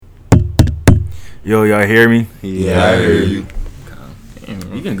Yo, y'all hear me? Yeah, I hear you.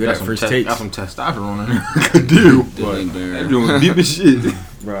 Damn, you getting good at first takes. Got some testosterone in there. Dude, doing deep as shit.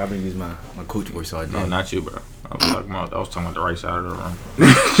 Bro, I've been using my coach voice all day. No, not you, bro. I was talking about the right side of the room.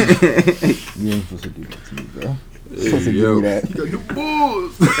 You ain't supposed to do that to me, bro. Hey, yo. That. She got the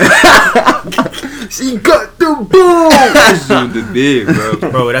balls. She got the balls. That's the big, bro.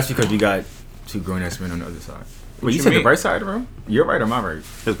 Bro, that's because we got two grown-ass men on the other side. Wait, you said the right side of the room? Your right or my right?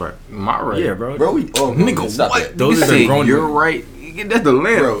 His right. My right. Yeah, bro. Bro, Nigga, stop what? that. Those are the grown You're men. right. That's the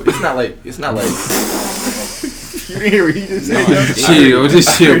lamp. Bro, it's not like. You didn't hear what he just said. Chill,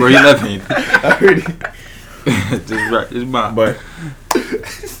 just chill, bro. You left me. I heard it. Just right. It's mine. But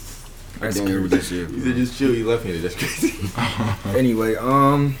That's crazy. You said just chill. You left-handed. That's crazy. anyway,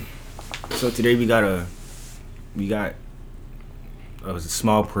 so today we got a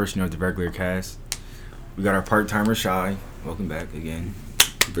small portion of the regular cast. We got our part-timer Shy. Welcome back again.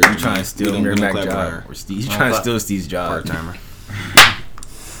 You trying to steal your back job? Or Steve? You trying to steal Steve's job? Part-timer.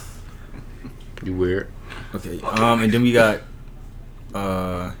 You weird. Okay. And then we got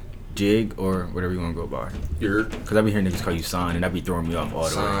Jig or whatever you want to go by. Because I be hearing niggas call you Son, and that be throwing me off all the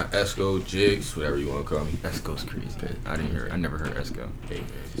way. Son, Esco, Jigs, whatever you want to call me. Esco's crazy. I never heard Esco.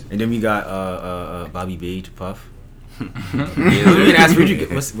 And then we got Bobby Beige Puff. You can ask where'd you get?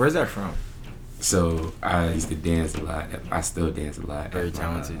 Where's that from? So I used to dance a lot. I still dance a lot. Very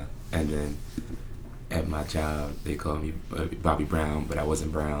talented. And then at my job, they called me Bobby Brown, but I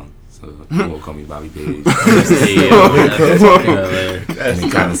wasn't brown, so they won't call me Bobby Beige. That's And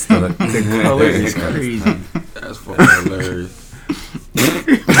it kind of stuck. The color is crazy. That's fucking hilarious.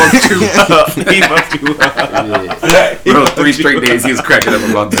 He fucked you up. Yeah. Bro, 3 straight days he was cracking up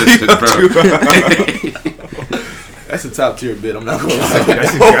about this shit, bro. That's a top tier bit. I'm not gonna lie.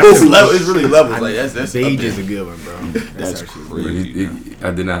 It's really levels. Like that's Beige is a good one, bro. That's actually crazy.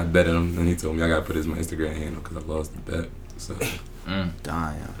 I did not bet him, and he told me I gotta put his my Instagram handle because I lost the bet. So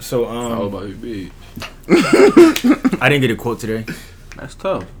Damn. So All about your big. I didn't get a quote today. That's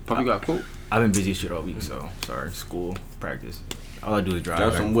tough. Probably got cool. I've been busy as shit all week, so sorry. School, practice. All I do is drive. Drop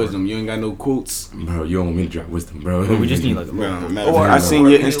back some and wisdom. You ain't got no quotes. bro, you don't want me to drop wisdom, bro. forth. We just need like a Bro, little. I seen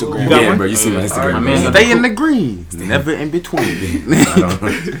your Instagram. You got Yeah, one? bro, you see my Instagram. I mean, bro. stay in the green. Never in between. I don't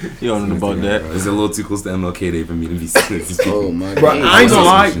You don't know about that. It's a little too close to MLK Day for me to be sitting. Oh my Bro, god. I ain't gonna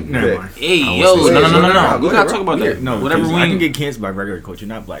lie. Association. Never mind. Hey, I yo, was no. saying- We gotta talk about that. No, whatever I can we. get canceled by regular culture,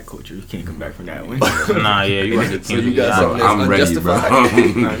 not black culture. You can't come back from that one. Nah, yeah, you gotta get So you got canceled. something I'm ready, bro.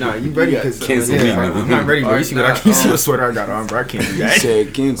 unjustified. Nah, you ready? Cause Cancel me, man. I'm not ready, bro. You see what I can see what sweater I got on, bro. I can't do You that.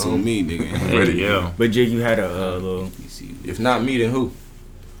 said cancel me, nigga. Hey, yo. But Jake, you had a little If not me, then who?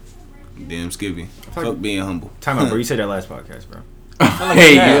 Damn Skivvy. Fuck being humble. time out, bro. You said that last podcast, bro.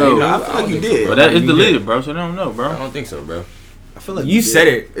 Hey, Yeah, yo. I feel like you did. But that is You deleted, bro, so they don't know, I bro. don't think so, bro. I feel like You said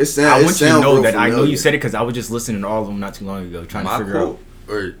it. It I want you to know that I know you said it because I was just listening to all of them not too long ago, trying to my figure quote out.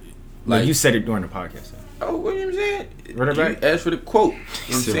 or Like like you said it during the podcast. oh, what you saying? Run it back. You asked for the quote. You know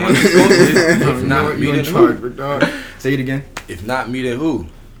what Said I'm saying? The quote is, if not me, You in then charge, who? dog. Say it again. If not me, then who? You know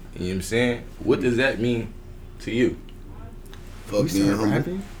what I'm saying? What does that mean to you? Fuck being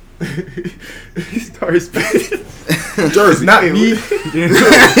humble. He started spitting. Jersey, Not me.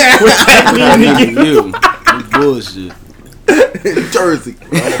 You. You bullshit. Jersey.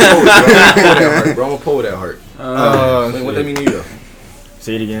 I'm gonna pull that heart. Wait, what that mean to you though?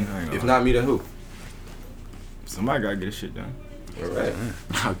 Say it again. I ain't If gonna lie. not me, then who? Somebody gotta get this shit done. All right.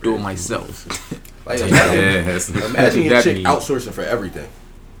 I'll do it myself. Like, Yes. imagine your chick Definitely. outsourcing for everything.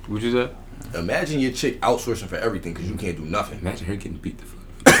 What you said? Imagine your chick outsourcing for everything because you can't do nothing. Imagine her getting beat the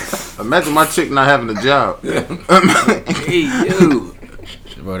fuck. Imagine my chick not having a job. Hey, yo.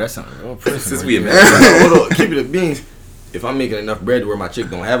 Bro, that's something real personal. Since we right imagine. Hold on, keep it a beans. If I'm making enough bread to where my chick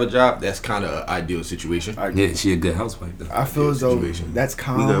don't have a job, that's kind of an ideal situation. Yeah, she a good housewife though. I feel as though Situation. that's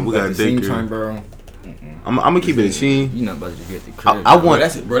calm. we but gotta at the same take care. time, bro. I'm gonna keep it a chin. You not about to just get the crib. I Bro, want.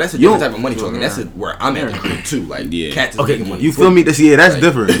 that's a You- different type of money talking. That's where I'm at too. Like, Yeah. cats is Okay, making money. You feel me? That's Like-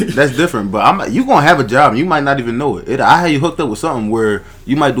 different. That's different. But you gonna have a job and you might not even know it. I had you hooked up with something where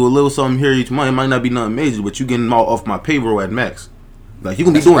you might do a little something here each month. It might not be nothing major, but you getting all off my payroll at max. Like you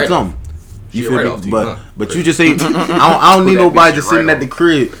gonna be That's doing right something. You Shit feel right me? off to you, But huh? but you just say I don't need Put that nobody bitch just sitting right at the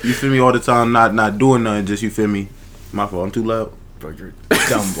crib. You feel me all the time, not doing nothing. Just you feel me? My fault. I'm too loud. Bro, you're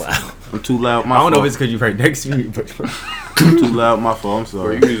dumb loud. I'm too loud. My I don't know if fault. it's because you're right next to me, but I'm too loud. My fault. I'm Bro,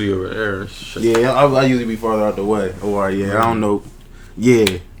 sorry. you usually over there. Shit. Yeah, I usually be farther out the way. Or yeah, I don't know. Yeah,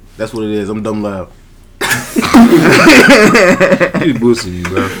 that's what it is. I'm dumb loud. He's boosting you,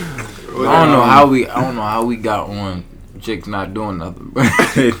 bro. I don't know how we got on chicks not doing nothing. Bro.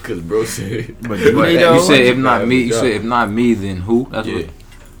 Because bro said. but But you you said if not me, Yeah. you said if not me, then who? That's Yeah.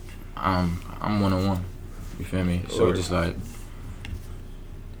 what. I'm 1-on-1. You feel me? So it's just like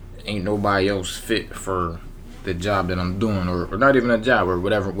ain't nobody else fit for the job that I'm doing, or not even a job, or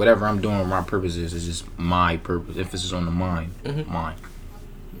whatever I'm doing. My purpose is just my purpose. Emphasis on the mind, mind.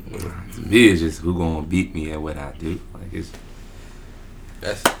 To me, it's just who gonna beat me at what I do. Like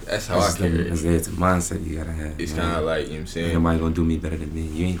That's how I carry it. It's a mindset you gotta have. It's kind of like, you know what I'm saying? Ain't nobody gonna do me better than me.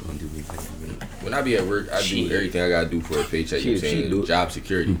 You ain't gonna do me better than me. When I be at work, I do everything I gotta do for a paycheck, you know what I'm saying? Job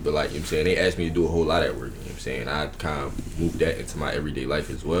security. But like, you know what I'm saying? They ask me to do a whole lot at work, you know what I'm saying? I kind of move that into my everyday life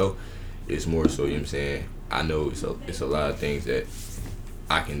as well. It's more so, you know what I'm saying? I know it's a lot of things that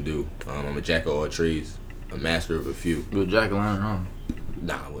I can do. I'm a jack of all trades, a master of a few. You a jack of all trades?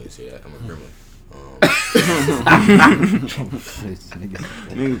 Nah, I wouldn't say that. I'm a gremlin.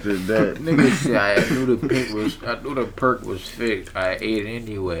 Nigga said that. Nigga said I knew the perk was fixed. I ate it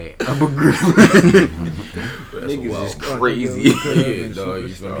anyway. I'm a gremlin. Niggas is crazy. Yeah, dog. You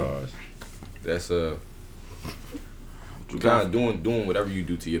feel me? That's you kind of doing whatever you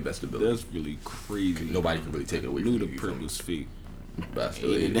do to your best ability. That's really crazy. Nobody can really take it away from Knew you. the perk was fake. But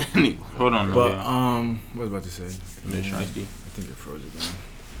still, yeah. Hold on, But what was I about to say? I think it froze again.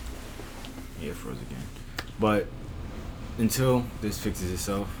 Yeah, it froze again. But until this fixes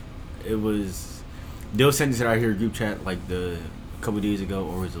itself, it was Dill sent it out here group chat like a couple days ago,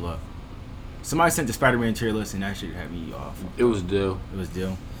 or was it up? Somebody sent the Spider-Man tier list, and that shit had me off. It was Dill. It was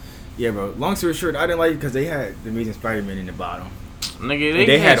Dill. Yeah, bro. Long story short, I didn't like it because they had the Amazing Spider-Man in the bottom. Nigga,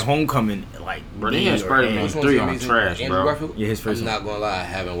 they had Homecoming like. Bro, they had Spider-Man 3 on trash, bro. Andrew Garfield? Yeah, his first. I'm not gonna lie, I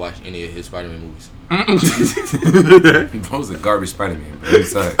haven't watched any of his Spider-Man movies. He was a garbage Spider-Man, bro. He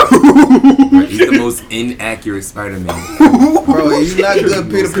sucks. Bro, he's the most inaccurate Spider-Man. Bro, he's not good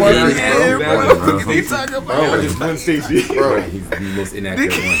Peter Parker. Bro. What you talking about? Bro, He's the most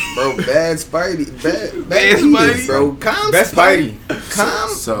inaccurate one. bro, bad Spidey. Bad Spidey. Bro, calm Best Spidey. Calm.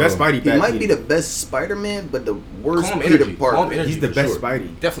 So, Best Spidey. He might be the best Spider-Man, but the worst Calm Peter energy. Parker. Calm energy He's the for best sure.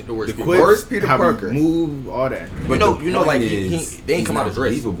 Spidey. Definitely the worst. The Peter quips, Peter how he Parker. move, all that. But you know, like they he's ain't come out not of dress.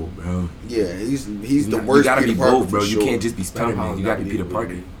 believable, bro. Yeah, he's the You worst. gotta Peter be Parker bold, bro. for You sure. can't just be Spider-Man. You gotta be Peter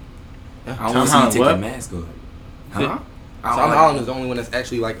Parker. I Tom don't see you Holland take what? your mask off. Huh? Tom Holland is the only one that's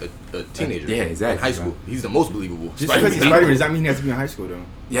actually like a teenager. Yeah, exactly, In high school, bro. he's the most believable. Just because he's Spider-Man does not mean he has to be in high school, though.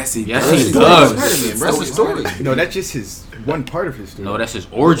 Yes, he Yes, does. he does. Spider-Man, bro. That's the story. No, that's just his one part of his story. No, that's his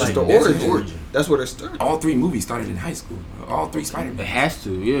origin. That's the That's origin. That's where it started. All 3 movies started in high school. All 3 It Spider-Man. has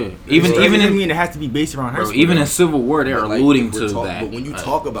to, yeah. Even Even I in mean it has to be based around high bro, school. even though. in Civil War, they're But, like, alluding we're to talk- that. But when you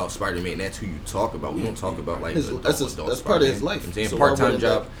talk about Spider-Man, that's who you talk about. We don't talk about like That's part of his life. I'm saying So why part-time wouldn't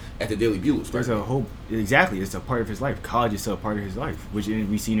job at the Daily Bugle. There's a whole it's a part of his life. College is still a part of his life, which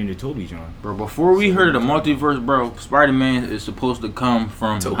we seen in the Toby John. Bro, before we heard of the multiverse, bro, Spider-Man is supposed to come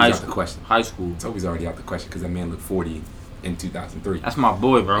from Toby's high out the school. question. High school. Toby's already out the question because that man looked 40 in 2003. That's my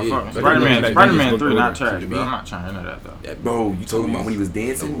boy, bro. Yeah, Fuck. but Spider-Man, that Spider-Man nigga's 3 not older. trash, bro. I'm not trying into that though. Bro, you talking about when he was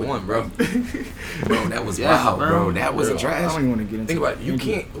dancing? Number one, bro. Bro, that was Yes, wild, bro. bro. That wasn't I trash. don't even want to get into Think about it. You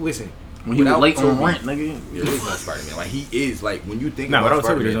can't listen. When he was Without late on Toby, rent, nigga. There is no Spider-Man. Like he is like when you think No, about without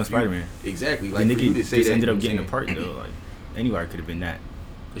Toby, there's no Spider-Man, Spider-Man. exactly. The Like for you nigga to say just that, ended up you getting a saying- part though. Like anywhere could have been that.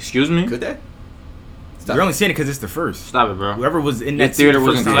 Excuse me? Could that? Stop We're it. only saying it because it's the first. Stop it, bro. Whoever was in Your that theater scene the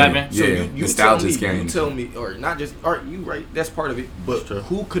wasn't first time- clapping? So Yeah, you nostalgia's tell me, carrying you tell me, or not just, all right, you right, that's part of it. But true.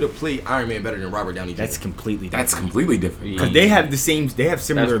 who could have played Iron Man better than Robert Downey Jr.? That's completely That's different. completely different. Because they have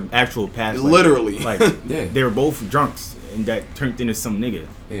similar actual paths. Like, Literally. Like Yeah. they were both drunks and that turned into some nigga.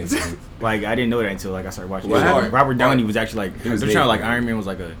 Yeah, so, Like I didn't know that until like I started watching. What it. happened? Robert Downey Alright. was actually like they're was trying to like big. Iron Man was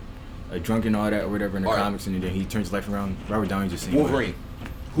like a drunk and all that or whatever in the Alright. comics, and then he turns his life around. Robert Downey just saying Wolverine.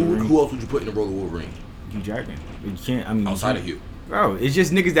 Who else would you put in the role of Wolverine Hugh Jackman. You can't. I mean, outside of Hugh? bro, it's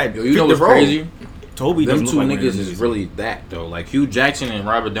just niggas that Yo, you fit know the what's role. crazy? Toby Them doesn't two look like one of niggas them is really that though. Like Hugh Jackson and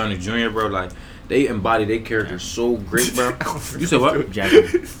Robert Downey Jr., bro. Like they embody their characters so great, bro. You said what?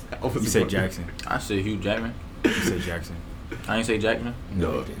 Jackman. You said Jackson. I said Hugh Jackman. You said Jackson. I ain't say Jackman.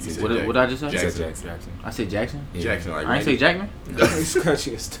 No, What I just say? Jackson. Jackson. I said Jackson. yeah. Jackson, like I ain't say Jackman.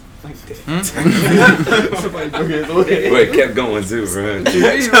 Scratching his stuff like that. Wait, kept going too, bro.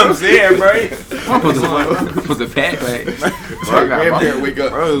 That's what I'm saying, bro. I was a pack like. Wake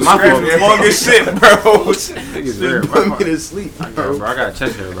up. My fault. Long as shit, bro. Niggas weird, bro. Put me to sleep, bro. Bro, I got a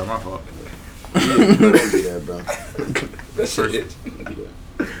chest hair, bro. My fault. Don't do that, bro. That shit. Shit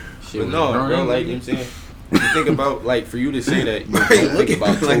But was no, growing bro, in, like nigga. you know what I'm saying. You think about like for you to say that you don't think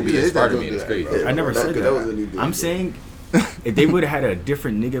about Like, Toby yeah, as he's not gonna Spider-Man do is that, crazy. bro. I never said That was what he that. did. I'm saying if they would have had a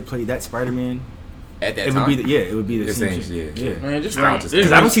different nigga play that Spider-Man, At that it time, would be it would be the The same same, shit. yeah. Man, just Nah, rank. just- Just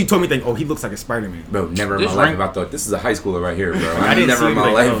Because I don't rank. see Toby think, oh, he looks like a Spider-Man. Bro, never in This my life rank- have I thought this is a high schooler right here, bro. I didn't never see in him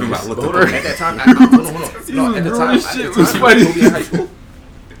my like, life oh, have I this looked older. at at that time, hold on. No, at the time, shit at was the time, Toby in high school.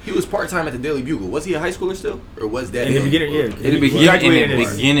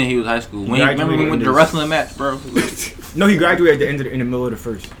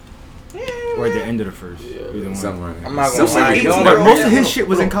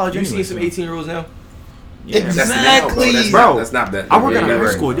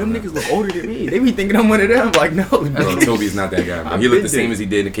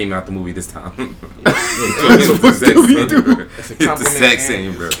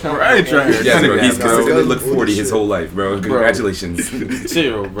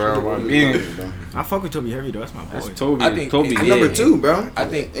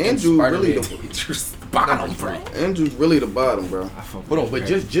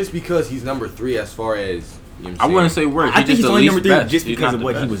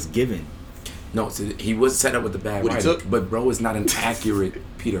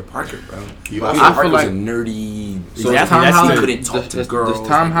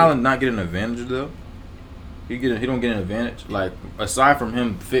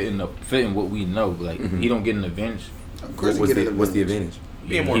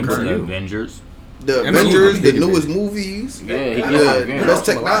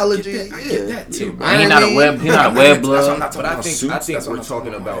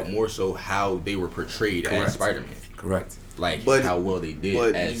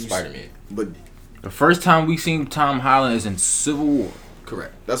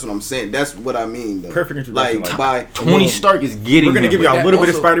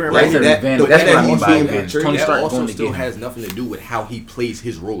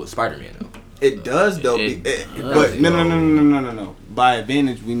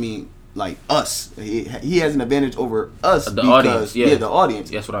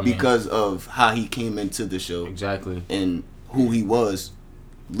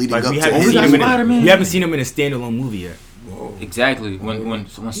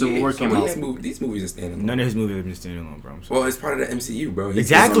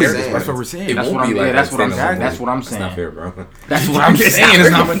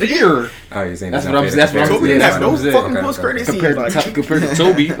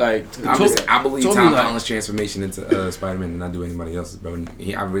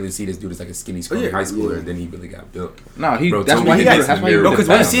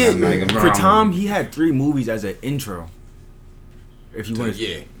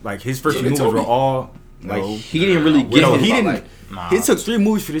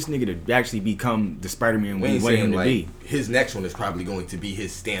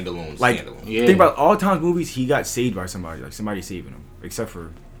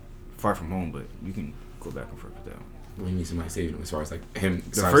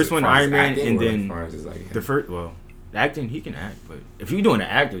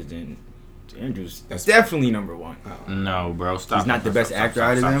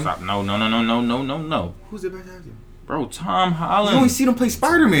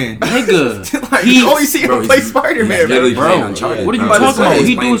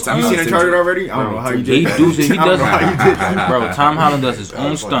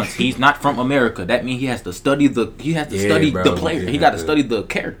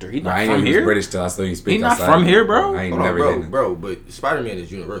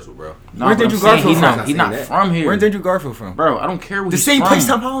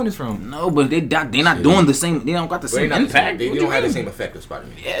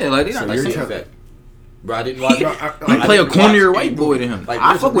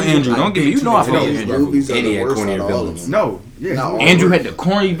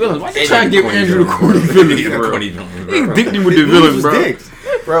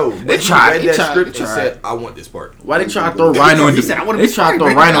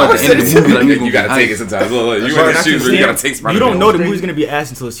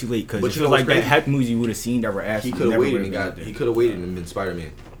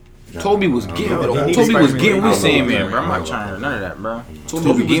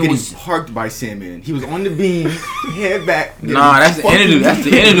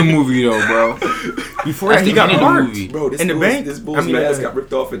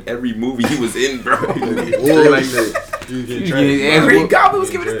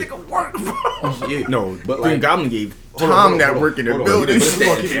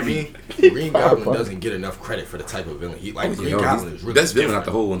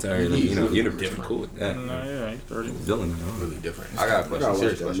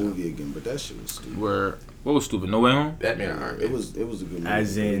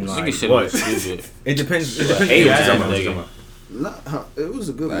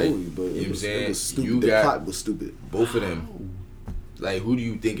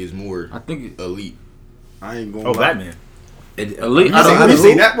 Elite. You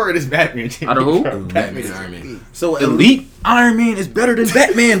say that word is Batman. Out of who? Batman and Iron Man. So Elite Iron Man is better than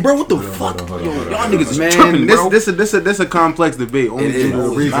Batman, bro. What the fuck? Yo, y'all niggas is tripping, bro. This a complex debate. Only due to the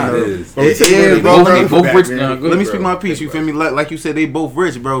reason of It is, bro. Both rich. Let me speak my piece. You feel me? Like you said, they both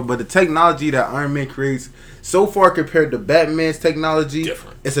rich, bro. But the technology that Iron Man creates, so far compared to Batman's technology,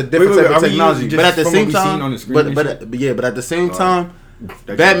 it's a different type of technology. But at the same time, but at the same time,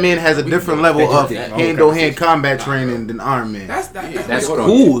 Batman has a different level of hand-to-hand combat training than Iron Man. That's cool,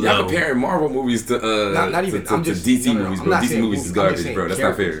 Y'all though. comparing Marvel movies to Not even. to I'm just DC no, movies, I'm bro. not DC saying movies is garbage, bro. That's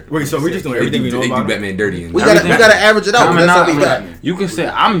not fair. Wait, so we're just doing They everything we do know about? Batman dirty. And We gotta average it out. Common That's all we knowledge. got. You can say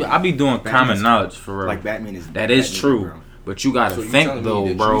I be doing common knowledge for real. Like Batman is. That is Batman, true. bro. But you gotta So you think telling me though,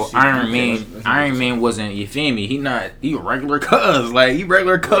 that bro. you see Iron Man wasn't. You feel me? He a regular cuz. Like he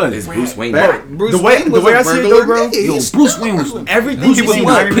regular it's cuz. Bruce Wayne. Bruce The way Wayne was I a see it regular though, bro. nigga. Yo, Bruce Wayne was Everything Bruce you see Wayne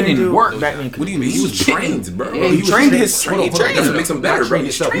Iron was Man putting do, work. Batman could. What do you mean? He was trained, bro. Yeah, he trained his Hold on, hold on. trained. Doesn't make him better, bro.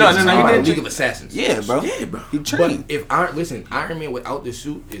 He's trained. No, He didn't. League of Assassins. Yeah, bro. Yeah, bro. He trained. But if Iron Man without the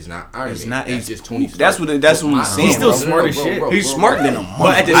suit is not Iron It's Man. not. That's just Tony Stark. That's what he's saying. He's still bro. smart as shit. He's smarter than him.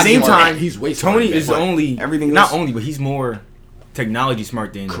 But at the I same think time, he's way smarter Tony than is Batman. only Everything not else- only, but he's more technology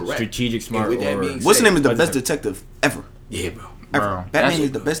smart than Correct. strategic smart. And with that or, being What's his name is the Other best type. detective ever. Yeah, bro. Ever. Bro, Batman that's-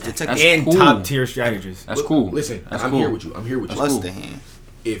 is the best detective. that's and cool. top tier strategist. That's cool. Listen, That's I'm cool. here with you. I'm here with you. Plus the hand.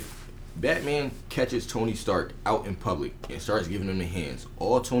 If Batman catches Tony Stark out in public and starts giving him the hands,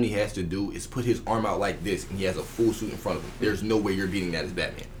 all Tony has to do is put his arm out like this, and he has a full suit in front of him. There's no way you're beating that as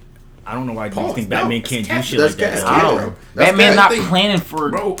Batman. I don't know why you Pause. think No, Batman it's can't do cat- shit that's like that. cat- though. I don't bro. know. That's Batman bad. not Think- planning for.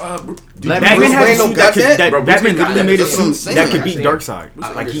 Bro, Batman Bruce has Wayne a don't suit got that? that Bro, Bruce Batman Wayne got literally that. made a That's what I'm suit saying. that could I beat understand. Darkseid.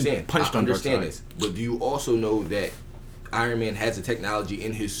 I Like he understand. punched I on understand Darkseid. this, but do you also know that Iron Man has the technology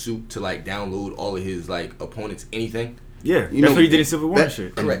in his suit to like download all of his like opponents anything? Yeah, You that's know, what he did in Civil War and that-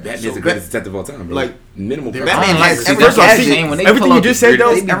 shit. Correct. Batman's So the greatest detective of all time, bro. Like, minimal. Batman I don't has like see, every- that's what I'm see, saying. When they everything pull you up just the said,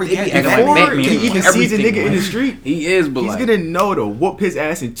 though, they be acting like before Batman he even doing sees a everything, nigga in bro. the street, He is, but he's like, gonna know to whoop his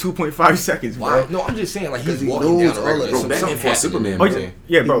ass in 2.5 seconds, Why? bro. No, I'm just saying like he's he walking knows down the all regular. of Bro, some- Batman something fought happened, Superman, you know Oh, what I'm saying?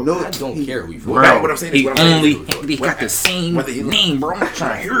 yeah, bro. knows- I don't he- care who he fought. bro, what I'm saying he is what I'm saying only is- they got the same whether he- name, bro. I'm not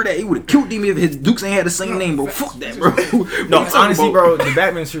trying to hear that. He would have killed him if his Dukes ain't had the same name, bro. Fuck that, bro. No, honestly, bro, the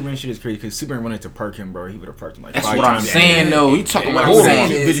Batman Superman shit is crazy because Superman wanted to park him, bro. He would have parked him like That's 5 what I'm times. saying, though. He talking What about I'm hold saying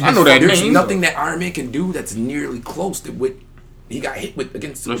on. is, I know that there's name. nothing that Iron Man can do that's nearly close to what he got hit with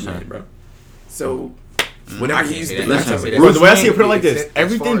against Superman, Listen. bro. So whenever he used to, Listen, Bro, the way I see it, put it like Bruce this: Wayne-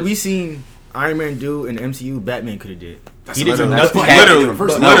 everything as we seen Iron Man do in the MCU, Batman could have did. He literally- did that's nothing. literally,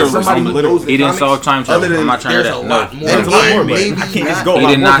 First of No, all, somebody who knows the He didn't comics, solve time travel. other than- I'm not trying to there's hear a that. lot more. There's a lot more, but Maybe I can't just not. go. He a lot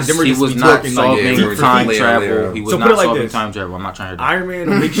did more not. 'cause then we're He just was be not talking solving yeah, we're time later, travel. later. He was So put not it like solving this. time travel. I'm not trying to hear that. Iron Man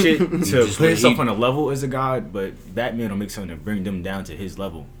will make shit to Just put let himself he- on a level as a god, but Batman will make something to bring them down to his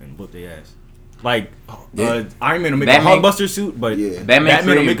level and whoop their ass. Like Iron Man will make Batman- a Hulkbuster suit, but Yeah. Batman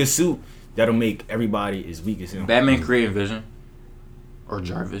will created- make a suit that'll make everybody as weak as him. Batman created Vision or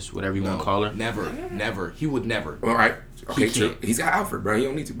Jarvis, whatever you want to call her. Never. He would never. all right, okay, He true. can't. He's got Alfred, bro. He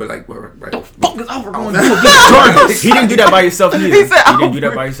don't need to, but like, right. Fuck is Alfred going to do against Jarvis? He didn't do that by himself neither. He didn't do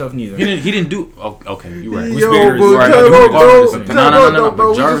that by himself neither. He didn't do. Oh, okay, you right. Yo, bro, right. Tell No, bro,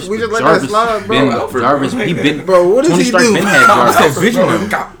 but Jarvis, we just let Jarvis that slide, bro. been- Alfred, Jarvis, bro. he been. Bro, what does Tony he Stark do? been had Jarvis. said Vision.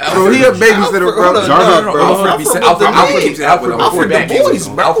 Bro, he a babysitter, bro. Alfred keeps it out with him. Before the Batman, boys,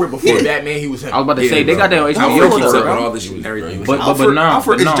 bro. Alfred before Batman, he was him. I was about to say Yeah, they got that bro. on Alfred HBO. keeps up with bro. all this shit and everything. But Alfred, nah,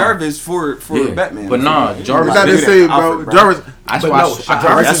 Alfred but is nah. Jarvis for Yeah. Batman. But nah, Jarvis. Got to been- say, Alfred, bro. bro. Jarvis. That's But why. no,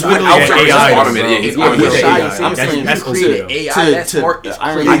 Jarvis that's is literally Alfred an is AI. automated. Yeah, He's he's automated. automated. AI. That's created considered. AI that smart. It's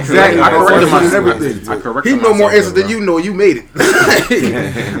Iron crazy. Man. Exactly. I I corrected corrected myself. everything. I corrected He know more myself, answers bro. than you know. You made it.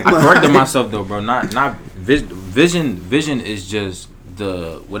 I corrected myself though, bro. Not Vision. Vision is just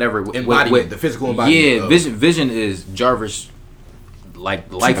the whatever Embodiment, the physical embodiment. Yeah, Vision is Jarvis,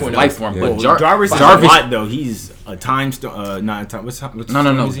 like life 2.0. form. Yeah. But Well, Jarvis is Jarvis. a lot though. He's a time stone. Not a time. What's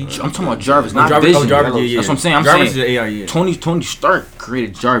No. is he? I'm talking about Jarvis, not Jarvis, Vision. Jarvis, yeah. That's what I'm saying. I'm Jarvis saying is an AI. Yeah. Tony Stark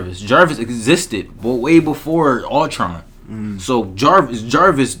created Jarvis. Jarvis existed, but way before Ultron. So Jarvis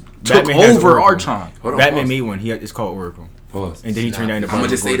took Batman has over Oracle. Ultron. Hold on, Batman pause. made one. It's called Oracle, Pause. and then he turned that into. I'm gonna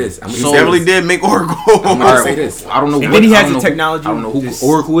just say this. He definitely did make Oracle. I'm gonna Alright, say this. I don't know. And what, then he I has don't the know technology. I don't know who It's-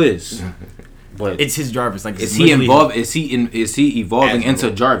 Oracle is. But It's his Jarvis. Like is it's he literally involved? Is he evolving As into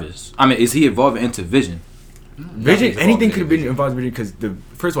well. Jarvis? I mean, is he evolving into Vision? Vision? Anything could have been involved in Vision because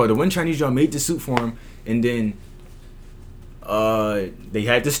first of all, the one Chinese y'all made the suit for him, and then they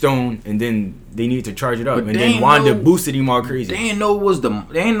had the stone, and then they needed to charge it up, But and they then ain't Wanda know- boosted him all crazy. They didn't know it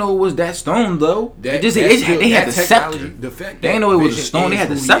was that stone though. They had the technology, scepter. The fact They that didn't know it was a Vision stone, they is had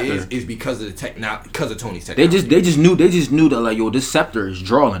the who he scepter. Is because of the because of Tony's They technology. just knew that like, yo, this scepter is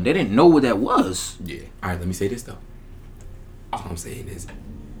drawing. They didn't know what that was. Yeah. All right, let me say this though. All I'm saying is,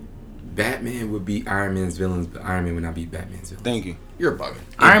 Batman would beat Iron Man's villains, but Iron Man would not beat Batman's villains. Thank you. You're bugging.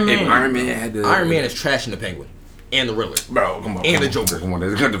 Iron Man had the Iron Man is trashing the Penguin and the Riddler, bro. Come on, and the Joker. Come on,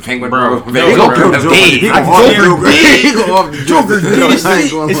 the Penguin, bro. Joker's big. Joker's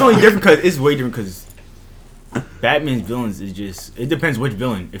It's only different because it's way different because Batman's villains is just it depends which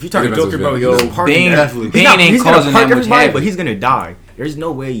villain. If you're talking Joker, bro, Bane ain't causing that much havoc, but he's gonna die. There's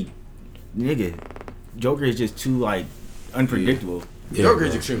no way, nigga. Joker is just too like unpredictable. Yeah, Joker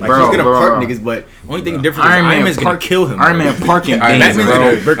is extremely. Like he's gonna park niggas, but only thing different is Iron Man's gonna kill him. Iron Man parking Bane, Iron Man's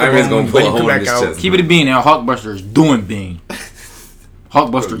gonna pull a hole in his chest. Keep it a bean now. Hulkbuster is doing Bane.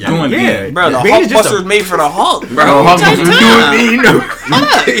 Hulkbuster doing Bane. Bro, the Hulkbuster is made for the Hulk. Bro, Hulkbuster doing Bane. What are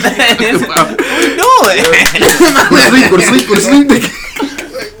you doing? Go to sleep.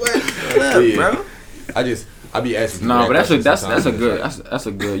 Bro. I be asking. No, but that's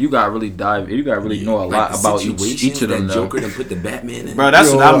a good. You gotta really dive. You gotta really know a lot about each of them. Joker and put the Batman in. Bro, that's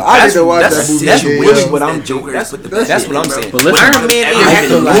what I'm. I need to watch that movie. That's really what I'm. Joker. That's what I'm saying. But listen, Iron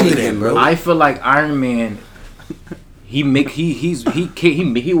Man ain't bro. I feel like Iron Man. He will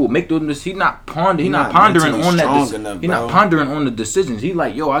make those. He not pondering on that. He not pondering on the decisions. He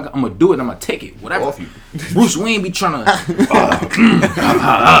like, yo, I'm gonna do it. I'm gonna take it. Whatever. Bruce Wayne be trying to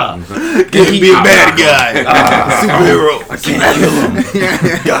be a bad guy, superhero. I can't kill him.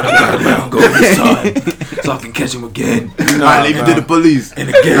 Gotta go inside so I can catch him again. Nah, leave it to the police. And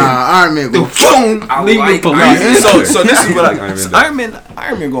again, Iron Man go boom. Leave the police. So this is what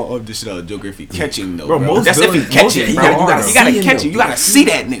Iron Man gonna up the shit out of Joker if he catch him though. Bro. That's if he catch him. You gotta catch him. You gotta see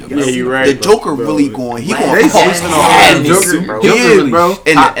that nigga. Bro. Yeah, you right. The Joker really going. He going. He is, bro.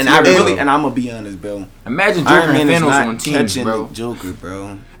 And I'm gonna be honest, bro. Imagine Joker and Thanos on teams, bro. Joker,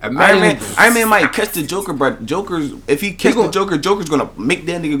 bro. Iron Man might catch the Joker, but if he catch the Joker, Joker's gonna make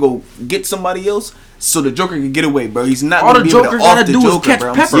that nigga go get somebody else so the Joker can get away, bro. He's not all gonna the be able Joker to gotta off the do Joker, is catch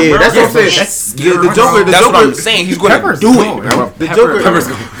bro. Pepper, Yeah, bro. that's what I'm saying. The Joker. That's what I'm saying. He's gonna do it, bro. The Joker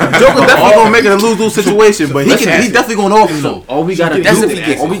definitely gonna make it a lose-lose situation, but he definitely gonna off him though. All we gotta do, That's if he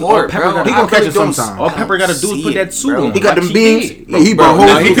gets hard, bro. He gonna catch it sometime. All Pepper gotta do is put that suit on. He got them beans. He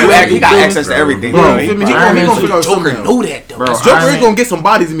got access to everything, bro. He gonna figure out Joker something. know that though. Joker is gonna get some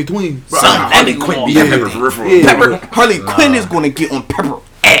bodies in between. Harley Quinn be Pepper peripheral. Harley Quinn is gonna get on Pepper.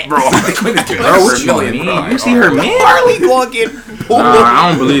 Bro, Harley Quinn is getting what you mean? You see her man? Harley gonna get. I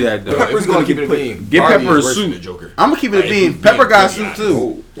don't believe that though. Pepper's gonna keep it a bean. Get Pepper a suit. I'm gonna keep it a bean. Pepper got a suit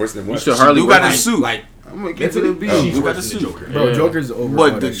too. Worse than what? Harley got a suit. I'm gonna keep it a bean. You got a suit. Bro, Joker's over.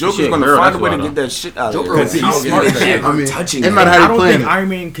 But the Joker's gonna find a way to get that shit out of there. Because he's smart. I mean, touching. it matter I how you don't playing think it. Iron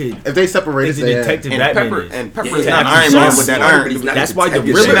Man could. If they separate Is it, the detective Batman? And Pepper is Yeah, not he's Iron Man so with that smart, iron. but he's not That's why the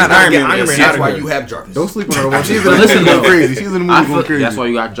detective. Riddler Not not Iron get Man. Iron Man That's out why of you here. have Jarvis. Don't sleep on her. She's in But the listen, movie going though. crazy. She's in the movie going crazy. That's why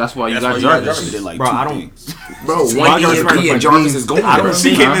you got Jarvis. Bro, I don't. Bro, One EMP and Jarvis is going. I don't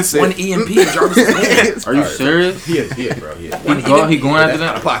see him. One EMP and Jarvis is going. Are you serious? He is, bro. He is. He going after Out of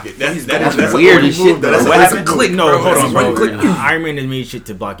that? pocket. That's weird as shit, though. That's What a happened? click. No, hold on, One bro. click. Iron Man has made shit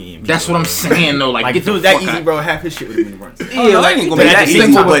to block EMP. That's what I'm saying though. Like Like, if it was that easy, bro, half his shit would have been runs. Yeah, like ain't gonna be But that at the easy.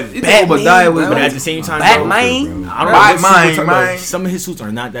 same time- But Batman, But at the same time, Batman. I don't know what suits we're talking about. Some of his suits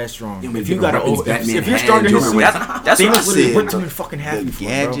are not that strong. but If you got different to, weapons if Batman you're had, stronger than his Joker suits, was- That's what I Thanos would have said. ripped him in fucking half The before,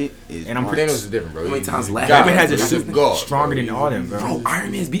 bro. gadget is. And I'm Thanos is different, bro. How many times last? Batman has a He's suit God, stronger than all them, bro. Bro,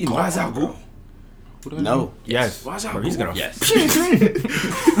 Iron Man's beating Wise out, bro. No. Yes, Watch out, bro. He's bro. gonna. Yes.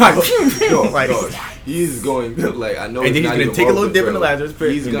 Like, He's going like I know. and then he's gonna take a little dip in the Lazarus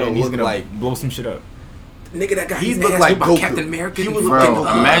pit. He's and gonna then he's look gonna like blow some shit up. Nigga, that guy. He He looked looked like about Goku. Captain America. He and was bro,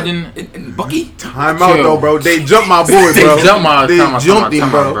 looking imagine. and Bucky. Time out though, bro. They jumped my boy, bro. They jumped my- They time out, jumped him,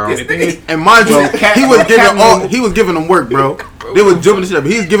 bro. bro. This nigga. And mind you, Cat- he was bro, giving Catwoman- he was giving them work, bro. They was jumping the shit up.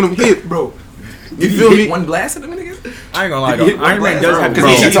 He was giving them hit, Bro, You did feel he me? hit one blast at them niggas? I ain't gonna lie though. Iron Man does have Bro,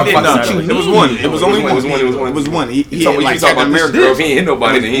 because he he talking did about not. It was one. It was only one. It was one. He He had like talking Captain about America. this. Bro, if he ain't hit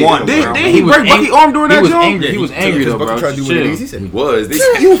nobody, then he ain't One. hit nobody. Did he break Bucky arm during that He was jump? angry. He was angry though, bro. Tried to do what Chill. he said he was.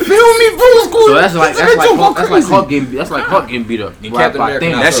 You feel me, bro? It's cool. So that's like Hulk getting beat up. And Captain America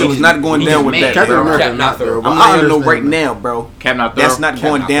Thanos. not That shit was not going He down just with mad. that, Captain bro. America Cap not thorough. bro. I'm letting you know right now, bro. Cap not That's thorough. not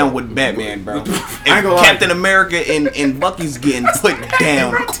going down with Batman, bro. I ain't And gonna lie. Captain America and Bucky's getting put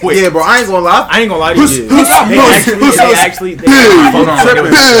down quick. Yeah, bro. I ain't gonna lie. I ain't gonna lie to you. Hold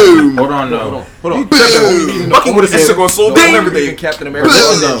on. Boom. Hold on, no. Hold on. Bucky would have That's said, gonna solve "Ding." everything. Captain America.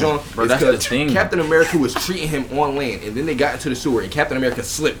 Bro, that's the thing. Captain America was treating him on land, and then they got into the sewer, and Captain America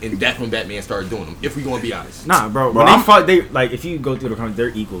slipped, and that's when Batman started doing them. If we gonna be honest, Nah, bro. When they fought, they like if you go through the comics, they're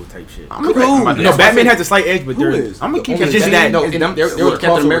equal type shit. I'm cool. No, Batman has a slight edge, but they're. I'm gonna keep It's it. just that no, there was a Captain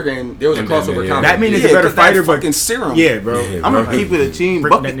crossover. America and There was a crossover comic. Batman is a better fighter, but fucking serum. yeah, bro. I'm gonna keep it a team.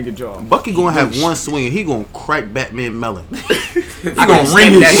 Break that nigga jaw. Bucky gonna have one swing. He gonna crack Batman giant melon. You gonna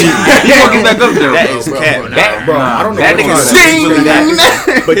ring his shit. You gonna get back up there. That is cap. Bro, I don't know that what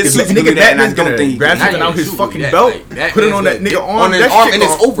nigga but this nigga Batman's don't gonna think grab something out his fucking belt, put it on that nigga arm, and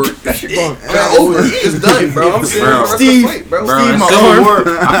it's over. That's over. It's done, bro. I'm saying, Steve, bro. Steve, my arm.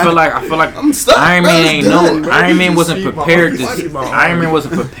 I feel like I'm stuck. Iron Man ain't no. Iron Man wasn't Steve, my prepared. arm. Iron Man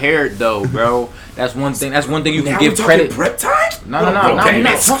wasn't prepared though, bro. That's one thing. That's one thing you can give credit. Prep time? No. We're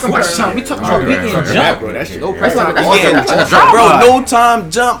not talking about time. We talking about Biggie and Jump. Bro, that shit. No prep time. Bro, no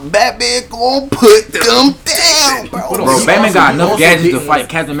time jump. Batman gon' put them down, Bro, Batman got enough gadgets to fight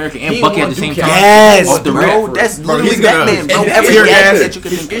Captain America and Bucky at the same time. Yes, bro. That's literally Batman, bro. Every gadget that you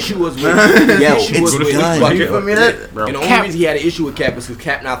can his think. issue was with It's done. You feel me? That and the only reason he had an issue with Cap is because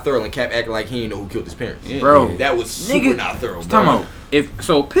Cap not thorough and Cap acted like he didn't know who killed his parents. Bro, That was super not thorough, Talking bro.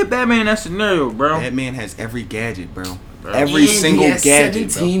 about put Batman in that scenario, bro. Batman has every gadget, bro. Every single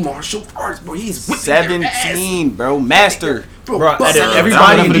gadget, 17 martial arts, bro. He's whipping 17, bro. Master. Bro, Everybody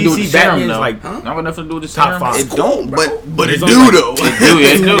everybody in in DC, Batman's like not got nothing to do with the top serum. 5. It don't, but it It's do only though.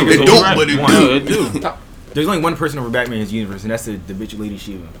 It don't, but it do. There's only one person over Batman's universe, and that's the bitch Lady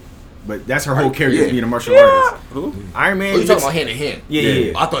Shiva. But that's her whole Right, character, yeah. being a martial artist. Iron Man. Oh, you talking about hand in hand?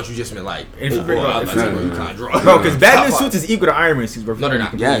 Yeah. I thought you just meant like. It's I bro, thought you were kind of draw. Bro, because Batman's Top suits is equal to Iron Man's suits, bro. No, they're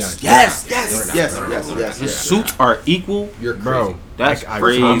not. Yes. His suits are equal, You're crazy. Bro, that's I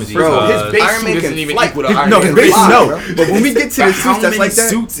crazy. promise you. Bro, his base Iron Man suit can isn't even fly. equal to Iron No, Man. his base Fly, no. bro. But when we get to the suits that's like that.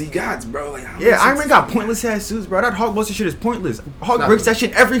 suits he got, bro? Like, Yeah, Iron Man got pointless ass suits, bro. That Hulkbuster shit is pointless. Hulk breaks that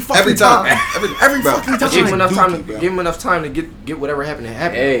shit every fucking Every time. Every fucking time. Give him enough time to get whatever happened to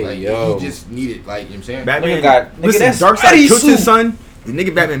happen. Hey, like, yo. he just needed, like, you know what I'm saying? Batman Nigga, listen, that's Darkseid Spidey killed suit. his son. The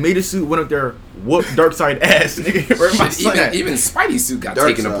nigga Batman made a suit, went up there, whooped Darkseid ass. Nigga, where my son at? even Spidey's suit got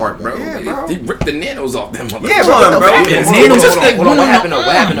taken apart, bro. Yeah, bro. He ripped the nanos off them. Yeah, bro. What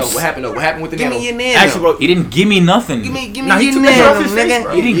happened with the nano? Actually, bro, He didn't give me nothing. Give me he your took that shit off his nanos, face, nigga.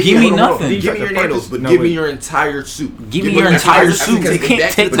 bro. He didn't give me nothing. Give me your nanos, but No, give me wait. your entire suit. Give me your entire suit. You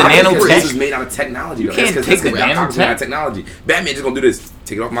can't take the nanotech. This is made out of technology. Though. You can't That's take the Doc Ock was made out of nanotech. technology. Batman just gonna do this.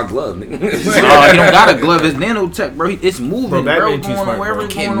 Take it off my glove, nigga. He don't got a glove. It's nanotech, bro. It's moving, Bro, bro. Batman too Going smart, wherever bro.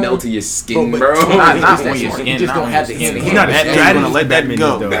 it's Can't going melt on. to your skin, But- bro. Not on your You skin. just not don't on have your the hand in skin. He's not a hand. strategist let like that Batman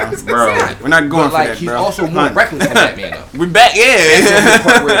go. is, though. Bro. We're not going But for like that, he's bro. also more reckless than Batman though. We're back, That's yeah. the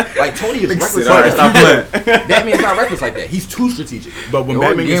part where, like Tony is reckless. All right, stop playing. Batman's not reckless like that. He's too strategic. But when Yo, what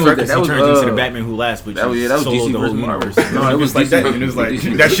Batman game gets was reckless, that? he That turns was, into the Batman who laughs, which that was solo DC the whole versus universe. Marvel. No, it was like DC that, versus and it was like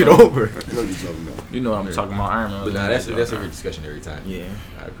DC. that shit over. You know what I'm talking about, Iron Man. But nah, that's a good discussion every time. Yeah,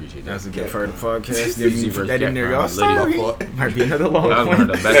 I appreciate that. that's a good part of the podcast. DC Put versus that in there, y'all. Capcom. Sorry. Might be another long That was one of one.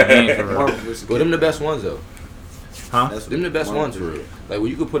 the best games ever. Well, them the best ones though. Huh? Them the best ones for real. Like when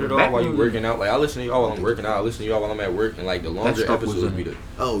you can put it on while you working out. Like I listen to y'all while I'm working out. I listen to y'all while I'm at work. And like the longer stuff was episodes in be the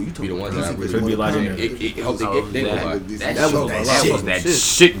Oh, you be the talking ones about that I It'd be a lot in there. it helps they get think a lot. That was that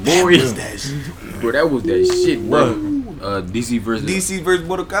shit, boy. Bro, that was that shit, bro. DC versus DC versus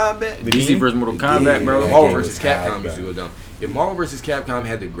Mortal Kombat. DC versus Mortal Kombat, bro. Marvel vs. Capcom used to go down. If Marvel vs. Capcom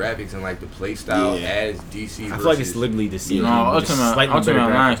had the graphics and like the play style as DC versus, I feel like it's literally the same. No, just Ultimate better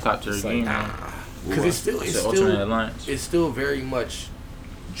Alliance graphics. top tier It's like, game. because it's Ultimate Alliance. it's still very much.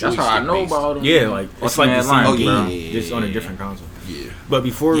 That's how I know joystick-based. about them. Yeah, like it's like the Ultimate same Alliance, game, bro. just on a different console. Yeah. But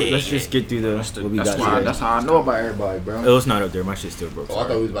before, let's just get through That's what we got. why. today. That's how I know about everybody, bro. Oh, it's not up there. My shit's still broke. Oh, I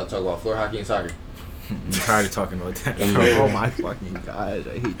thought we was about to talk about floor hockey and soccer. I'm tired of talking about that. Oh my fucking gosh,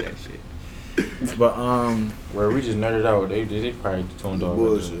 I hate that shit. But Where we just nerded out. They probably tuned off.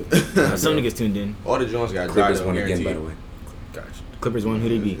 Bullshit. some niggas tuned in. All the Jones got Clippers dropped, won again, by guaranteed. the way. Gosh, Clippers won. Who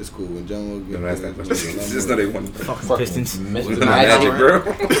they beat? It's cool when John will get. Don't ask that question. Just know they won. Fucking Pistons. Magic, bro.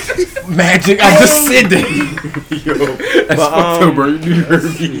 Magic. I just said that.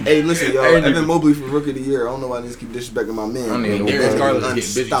 But Hey, listen, y'all. Evan Mobley for Rookie of the Year. I don't know why niggas keep disrespecting my man. I don't even know Darius what Garland's getting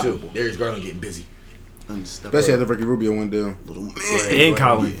busy too. Unstoppable. Darius Garland getting busy. especially after Ricky Rubio went down. Little man. and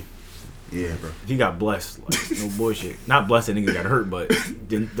Colin, Yeah, bro. he got blessed. Like, no bullshit. Not blessed that nigga got hurt, but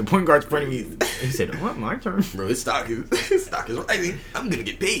the point guard's front of me. He said, "What? My turn." Bro, his stock is rising. I'm gonna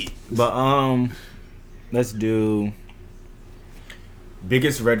get paid. But let's do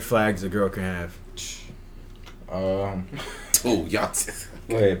biggest red flags a girl can have. Oh, y'all.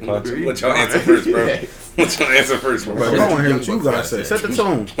 Go ahead, Pop. Let y'all answer first, bro. Let y'all answer first, bro. I want to hear what you guys say. Set the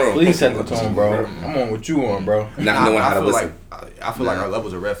tone. Bro, Please set the tone, bro. I'm on what you on, bro. not knowing how to feel listen. I feel like our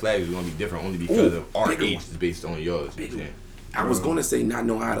levels of red flags are gonna be different only because of our bigger age one. is based on yours. You know what I'm saying? I was going to say not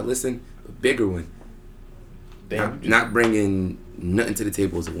knowing how to listen, a bigger one. Not bringing nothing to the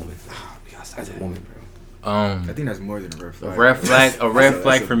table as a woman. As a woman, bro. I think that's more than a red flag. A red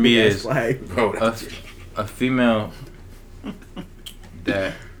flag for me is flag. Bro, a female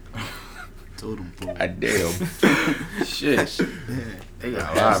that Totem pole. Damn. Shit. They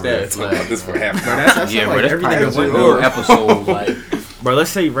got a lot of red red flags. This for half. That's Yeah, like bro. That's everything probably in a one episode. Like, Bro,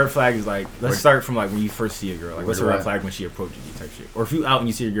 let's say red flag is like, let's start from like when you first see a girl. Like, what's a red flag when she approaches you type shit? Or if you out and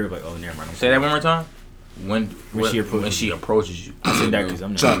you see a girl, like, oh, never mind. say that one more time. When she approaches you. I said that because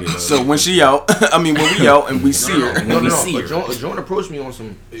I'm not. So when she out, when we out and we see her. No. Joan approached me on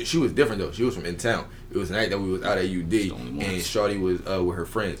some. She was different though. She was from in town. It was the night that we was out at UD, and Shawty was with her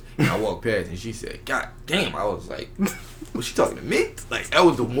friends. And I walked past, and she said, "God damn!" I was like, "Was she talking to me?" Like that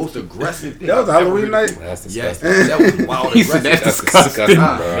was the most aggressive thing. That was Halloween night. That's disgusting. Yes, that was wild. That's disgusting.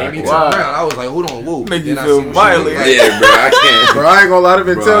 Made me turn around. I was like, "Hold on, whoa." Make you feel violated. Yeah, bro. I can't. Bro, I ain't gonna lie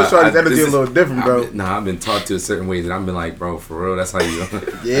to tell Shawty's energy a little different, bro. I've been taught to a certain ways, and I've been like, bro, for real, that's how you.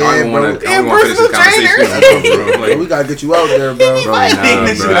 Yeah, I don't want to finish this conversation, bro. Like, we gotta get you out there, bro. Bro, I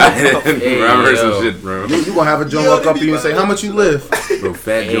heard some shit, bro. You gonna have a John walk up to you and say, "How much you live?" Bro,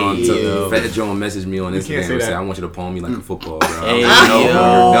 Fat John messaged me on Instagram and said, "I want you to pawn me like a football, bro." Hey, you're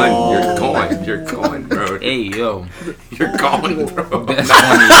done. You're gone, bro. Hey, yo. You're gone, bro. That's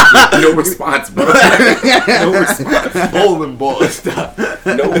funny. No response, bro. No response. Bowling ball. Stop.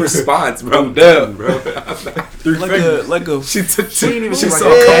 No response, bro. I'm done, bro. Like a. She saw a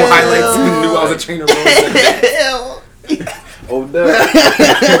couple highlights and knew I was a trainer, bro. Oh no!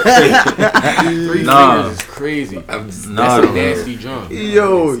 3 fingers is crazy. That's a nasty drum.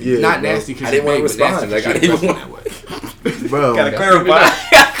 Yo, yeah. Not nasty because I didn't want to respond. Like I didn't want. Bro. Gotta clarify.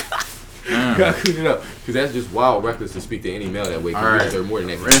 Gotta clean it up because that's just wild, reckless to speak to any male that way. All right. More than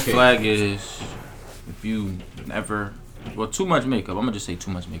that. Red flag is if you never. Well, too much makeup. I'm gonna just say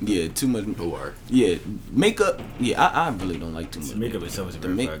too much makeup. Yeah, too much. Yeah, makeup. Yeah, I really don't like too much makeup itself is a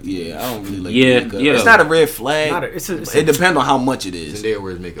red flag. Yeah, I don't really like makeup. Yeah. It's not a red flag. It depends on how much it is. Zendaya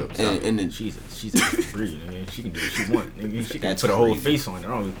wears makeup. And then she's a breed. I mean, she can do what she wants. She can put a whole face on it.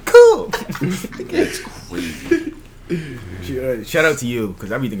 Cool. That's crazy. Shout out to you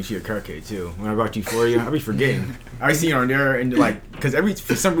because I be thinking she a crackhead too. When I watch Euphoria, I be forgetting. I see her on there and like because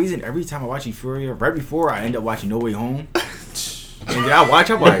for some reason every time I watch Euphoria, right before I end up watching No Way Home, and then I watch,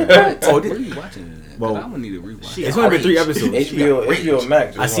 I'm like, where are you watching it? Well, I'm gonna need to rewatch. It's only been 3 episodes. HBO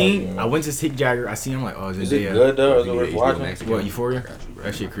Max. I went to Hit Jagger. I seen him like, oh, is it good though? Is it worth watching? What, Euphoria?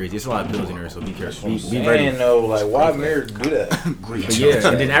 That shit crazy. There's a lot of pills in there, so be careful. Be ready. I know, like, why Mary do that? But yeah,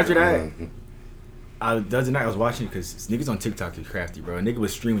 and then after that. The other night I was watching it because niggas on TikTok is crafty, bro. A nigga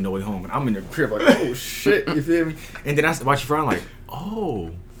was streaming No Way Home, and I'm in the crib like, oh shit, you feel me? And then I watch it for I'm like, oh,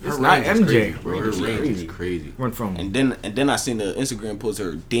 it's not MJ, crazy, bro. Her range is crazy. Run from. And then I seen the Instagram post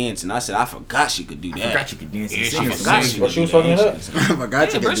her dance, and I said I forgot she could do that. I forgot she could dance. Yeah, she forgot she was fucking it up. I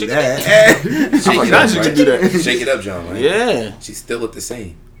forgot you could do that. I forgot she could do that. Shake it up, John. Right? Yeah, she still looked the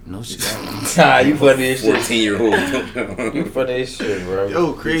same. No shit. You funny as shit. 14-year-old. You funny as shit, bro.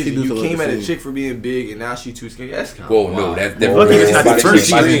 Yo, crazy. You came at a chick for being big and now she too skinny. That's kind of whoa, no, that's lucky it's not the first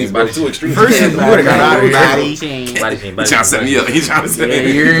season. Too extreme. First season, body John set me up. He's trying to set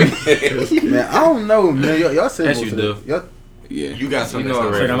me Man, I don't know, man. Y'all say yes, you do. Yeah, you got something.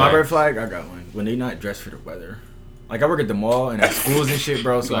 So my red flag, I got one. When they not dressed for the weather. Like I work at the mall and at schools and shit,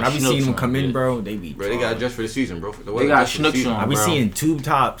 bro. So when I be seeing them come in, bro, they be. Bro, they got dressed for the season, bro. They got schnooks on. I be seeing tube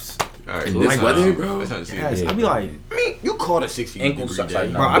tops. Alright, in this weather, bro. Yes, I be like, you called a 60 ankle socks.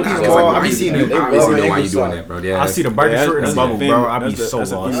 Bro, I be seeing it. I know why you doing that, bro. I see the biker shirt and the bubble, bro. I be so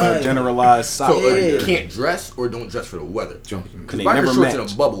lost. Generalized sock. So you can't dress or don't dress for the weather. Biker shorts and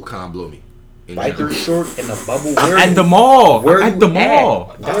a bubble can't blow me. Biker short and a bubble. At the mall. Where at the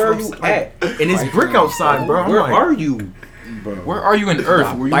mall. Where are you at? And it's brick outside, bro. Where are you? Bro. Where are you in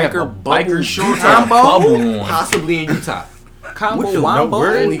Earth? Where you biker shorts and a bubble on? Possibly in Utah. Combo Wombo.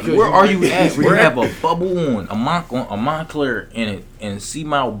 Where are you at? Where you have a bubble on, a Montclair and Sea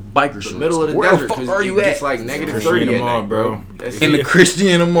Mile biker shorts? The middle of the Where desert. the fuck are you at? It's like negative 30 at night, bro. In the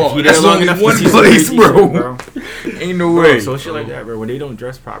Christiana Mall. That's only one place, bro. Ain't no way. So shit like that, bro. When they don't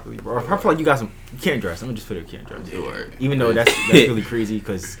dress properly, bro. I feel like you got some. You can't dress. I'm gonna just put it. Can't dress. Even though that's really crazy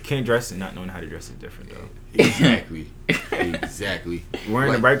because can't dress and not knowing how to dress is different though. Exactly.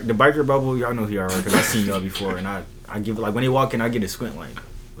 Wearing the biker bubble, y'all know who y'all are because I've seen y'all before, and I give it like when they walk in, I get a squint like,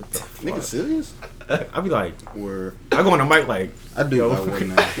 what the fuck? Nigga, serious? I be like, I go on the mic like, I do.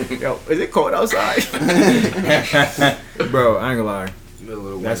 Yo, is it cold outside? Bro, I ain't gonna lie.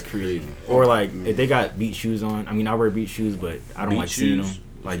 That's crazy. Or like if they got beat shoes on. I mean, I wear beat shoes, but I don't like seeing them.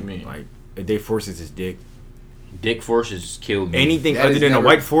 Like if they forces his dick. Dick forces kill me. Anything other than a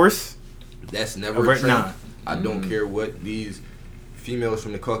white force. That's never a trend. I don't care what these females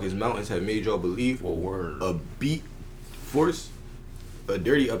from the Caucasus Mountains have made y'all believe. A beat force a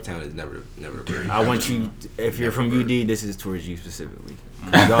dirty uptown is never. I want you. If you're from UD, this is towards you specifically.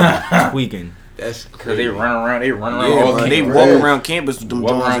 Y'all tweaking. That's because they run around. They walk around campus with them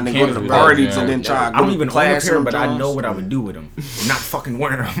Johns and they go to the parties and then try. I don't even own a pair, but I know what I would do with them. Not fucking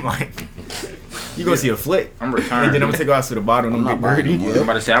wearing them. Like, you gonna see a flick. I'm retiring. And then I'm gonna take us to the bottom. I'm not dirty. I'm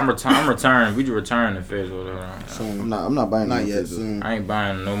about to say I'm retiring. We just retiring the Faisal. I'm not buying not yet. Soon. I ain't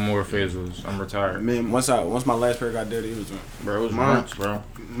buying no more Faisals. I'm retired. Man, once my last pair got dirty, it was months, bro.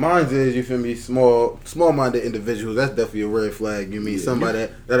 Mine's is, you feel me, small-minded individuals. That's definitely a red flag. You mean somebody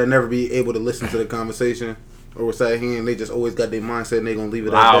that'll never be able to listen to the conversation or recite hand. They just always got their mindset and they gonna leave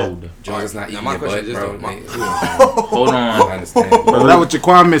it loud. John's not eating your butt, bro. Hold on. I understand. Bro, that was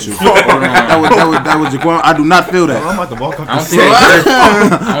Jaquan Mitchell. That was Jaquan. I do not feel that. I'm about to walk up. I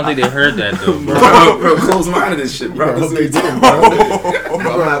don't think they heard that though, bro. Close-minded this shit, bro. I'm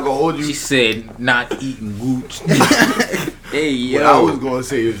not gonna hold you. She said not eating gooch. Hey yo. What I was gonna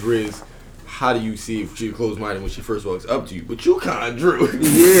say is, Riz, how do you see if she's closed-minded when she first walks up to you? But you kind of drew.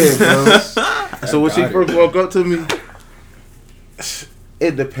 Yeah, bro. So when she first walked up to me,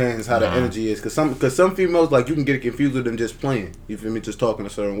 it depends how the energy is. Cause some females, like, you can get confused with them just playing. You feel me? Just talking a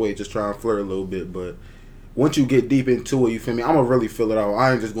certain way, just trying to flirt a little bit. But once you get deep into it, you feel me? I'm gonna really feel it out.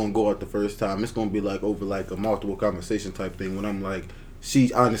 I ain't just gonna go out the first time. It's gonna be like over like a multiple conversation type thing. When I'm like,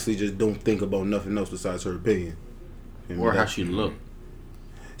 she honestly just don't think about nothing else besides her opinion. Or how she look.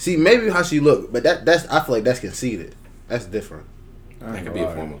 See, maybe how she look, but that's I feel like that's conceited. That's different. That could be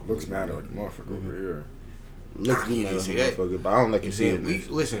a form of looks matter like motherfucker over here. Looks do matter, motherfucker, but I don't like you see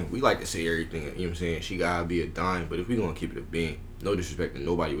it. Listen, we like to say everything. You know what I'm saying? She gotta be a dime, but if we gonna keep it a bean, no disrespect to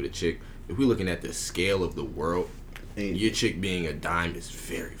nobody with a chick. If we looking at the scale of the world, your chick being a dime is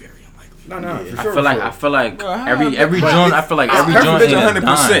very, very unlikely. No, yeah. I feel like every joint. I feel like every joint in a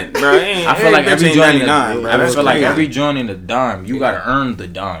dime, bro. I feel like every joint in I feel like every joint in a dime. You gotta earn the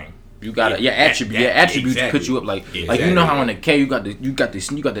dime. You gotta your attributes put you up like you know how in the K you got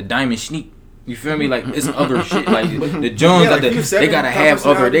the diamond sneak. You feel me? Like it's other shit. Like the Jones got they gotta have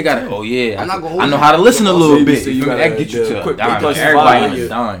other. They gotta. Oh yeah, I know how to listen a little bit. That get you to a dime. Everybody in a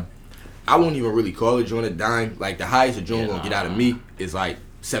dime. I won't even really call a joint a dime. Like the highest a joint gonna get out of me is like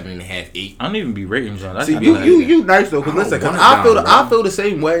 7.5, 8. I don't even be rating John. See, you nice though, cause listen, cause I feel the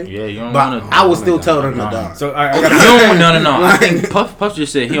same way. Yeah, you don't but I would still tell them to dime. So no. I think Puff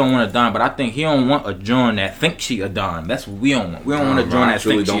just said he don't want a dime, but I think he don't want a John that thinks she a dime. That's what we don't want. We don't want a John that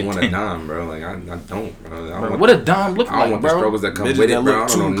thinks she a dime. I don't want a dime, bro. Like I don't, bro. What a dime look like, bro? I don't want the struggles that come with it, bro.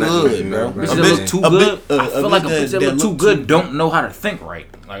 Too good, bro. Bitches that look too good. I feel like a bitch that look too good don't know how to think right.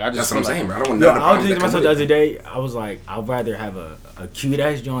 Like that's what I'm saying, bro. I don't want. I was thinking to myself the other day. I was like, I'd rather have a cute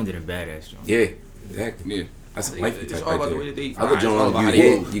ass John than a bad ass John. Yeah, exactly. Yeah, that's a life type all about right the way that they. Other John,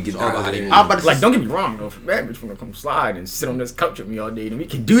 you get all about it. I'm about to like, don't get me wrong though. If a bad bitch wanna come slide and sit on this couch with me all day, then we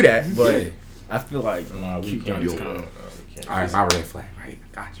can do that. But I feel like cute John is kind of. All right, my red flag. Right,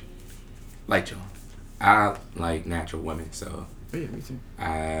 got you. Like John, I like natural women, so. Yeah, me too.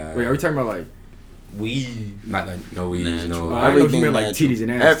 Wait, are we talking about like? Weave, not like no weaves, no. Everything like titties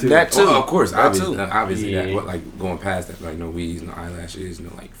and ass too. That too, of course, obviously, that. What like going past that, like no weaves, no eyelashes, no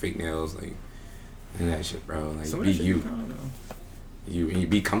like fake nails, like and that shit, bro. Like be you, you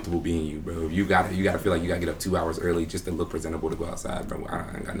be comfortable being you, bro. You gotta feel like you gotta get up 2 hours early just to look presentable to go outside, bro.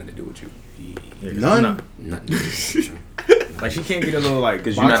 I ain't got nothing to do with you. None. Like she can't get a little like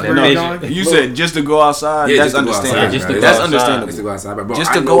because you're not that bitch. You said just to go outside. Yeah, that's understandable. That's understandable. Just to go outside, bro.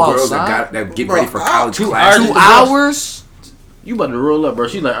 Just to go outside. That get ready for college. 2 hours. You about to roll up, bro.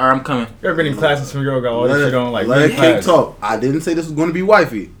 She's like, all right, I'm coming. You ever been in classes from girl got all this shit on like let Kate talk. I didn't say this was going to be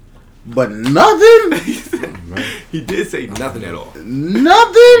wifey, but nothing. He did say nothing at all.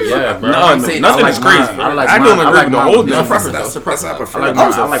 Nothing. Yeah, bro. Nothing is crazy. I don't agree with the whole thing.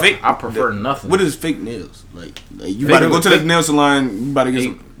 I prefer nothing. What is fake nails? Like you about to go to the nail salon, you about to get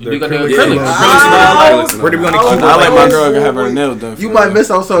some. You got the Where do we gonna keep? I let my girl have her nails done. You might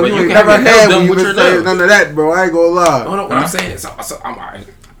miss out something you ain't never had when you been saying none of that, bro. I ain't gonna lie. No, what I'm saying is,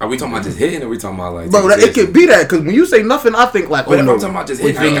 are we talking about just hitting, or are we talking about like? Bro, it could be that because when you say nothing, I think like, but if I'm talking about just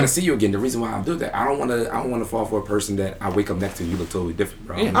hitting, I ain't gonna see you again. The reason why I do that, I don't want to fall for a person that I wake up next to. You look totally different,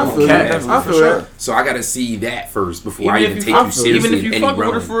 bro. Yeah, I feel that. So I gotta see that first before I even take you seriously. Even if you fuck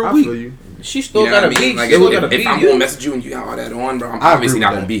with her for a week. She still got a beat. Like if I'm gonna message you and you got all that on, bro, I'm obviously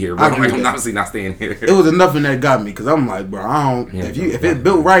not gonna be here, bro. I'm obviously not staying here. It was nothing that got me because I'm like, bro, I don't. If it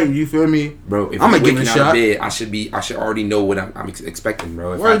built right, you feel me, bro? If I'm gonna give it a shot. I should already know what I'm expecting,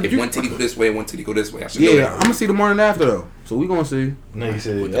 bro. If one titty go this way, one titty go this way, I should know. Yeah, I'm gonna see the morning after though, so we gonna see. No, you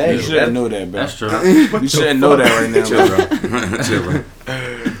said you shouldn't know that, bro. That's true. You shouldn't know that right now, Chill, bro. Chill,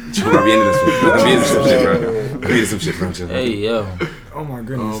 bro. Be into this shit, bro. Be into some shit, bro. Hey yo. Oh my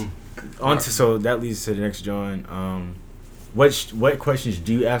goodness. So that leads to the next John. What questions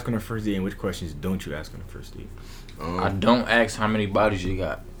do you ask on the first date, and which questions don't you ask on the first date? I don't ask how many bodies you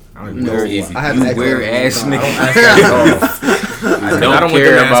got. I don't know. Easy. I You weird ass nigga.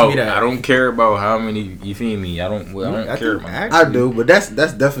 I don't care about how many. You feel me? I don't care about. I do, but that's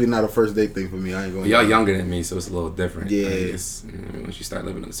definitely not a first date thing for me. I ain't going. Y'all younger than me, so it's a little different. Yeah. Like once you start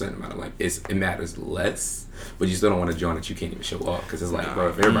living a certain amount of life, it matters less. But you still don't want to join that you can't even show off because it's like, bro,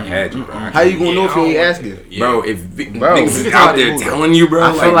 if everybody had you, bro, how you gonna know if you ain't asking? Bro, if niggas is out there telling you, bro,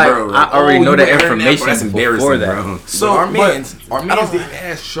 I feel like bro, I already know the information. That's embarrassing, bro. So our mans didn't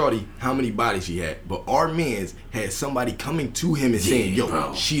ask Shorty how many bodies she had, but our mans had somebody coming to him and saying, "Yo,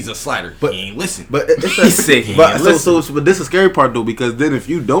 bro, she's a slider." But he ain't listen. But he's sick. But this is a scary part though, because then if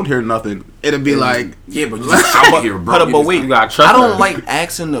you don't hear nothing, it'll be like, yeah, but you out here, bro. But wait, I don't like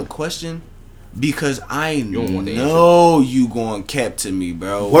asking the question. Because I know you going cap to me,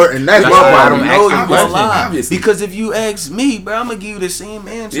 bro. And that's why I don't ask you questions. Because if you ask me, bro, I'm gonna give you the same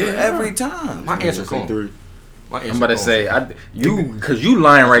answer every time. My answer comes through. I'm about to say because you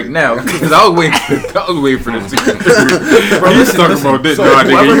lying right now. Because I was waiting for this. Bro, you talking about this,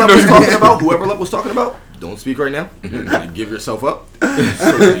 whoever Love was talking about. Don't speak right now. Give yourself up.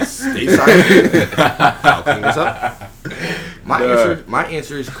 So stay silent. I'll clean this up. My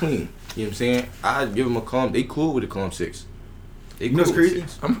answer is clean. You know what I'm saying? I give them a calm. They cool with a calm 6. They cool. You know what's crazy?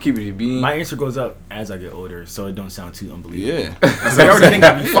 I'm keeping it being. My answer goes up as I get older, so it don't sound too unbelievable. Yeah. I already think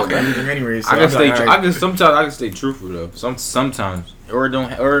I be fucking everything anyway. So I can sometimes I can stay truthful though. Sometimes or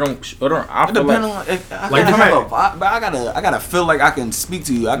don't. I feel like I gotta feel like I can speak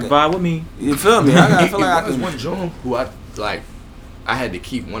to you. I can vibe with me. You feel me? I gotta feel like I can. One Joan who I had to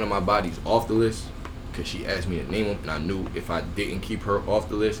keep one of my bodies off the list because she asked me to name them, and I knew if I didn't keep her off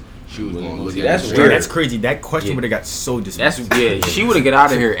the list, she was going to look at that's weird. That's crazy. That question would have got so dismissed. She would have got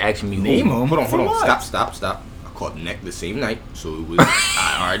out of here asking me name them. Hold on. Stop. I caught neck the same night, so it was.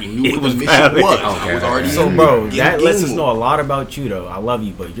 I already knew what the mission was. I was already so, bro. That lets us know a lot about you, though. I love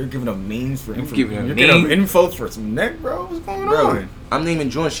you, but you're giving up names for info. You're giving up info for some neck, bro. What's going on? I'm naming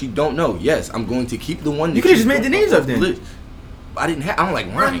joints she don't know. Yes, I'm going to keep the one. That you could have just made the names up then. I didn't have. I don't like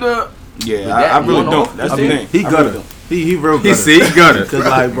lying. Yeah, I really don't. That's the thing. He gutter. He real gutter. He gutter. Cause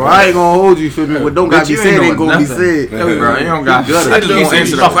like, bro, I ain't gonna hold you for me. What don't gotta be said ain't gonna be said. Bro, you don't got. I just won't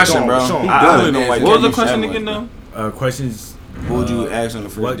answer the question, bro. I really don't like. What was the question again, though? Questions. What would you ask on the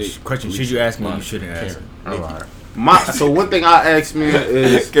first date? What question should you ask me? You shouldn't ask. So one thing I ask me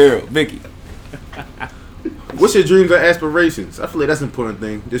is, Carol, Vicky, what's your dreams and aspirations? I feel like that's an important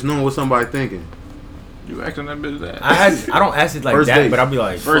thing. Just knowing what somebody thinking. You acting that bitch that? I don't ask it like first that, date. But I'll be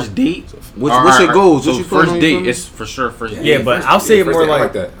like first date. What's your goals? So first date is for sure first date. Yeah, but I'll say it more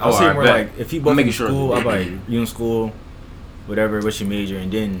like that. I'll say it more like if you both in school, I'll be like you in school, whatever. What's your major?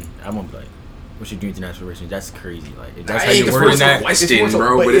 And then I won't be like, what's your dreams and aspirations? That's crazy. Like if that's how you're wording that. Question,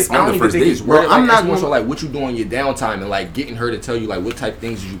 bro, but it's on the first date. I'm not more so like what you do on your downtime and like getting her to tell you like what type of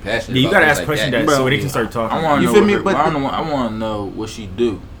things you passionate about. Yeah, you gotta ask questions that so they can start talking. I want to know. You feel me? But I want to know what she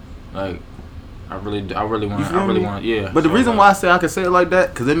do. Like. I really want, yeah. But the reason why I say I can say it like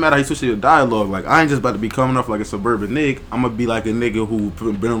that, because it matter how you switch your dialogue. Like, I ain't just about to be coming off like a suburban nigga. I'm going to be like a nigga who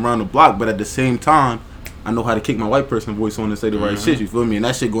been around the block, but at the same time, I know how to kick my white person voice on and say the right shit, you feel me? And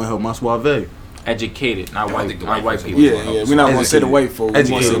that shit going to help my suave. Educated, not white people. Yeah, we're not going to say the white folks.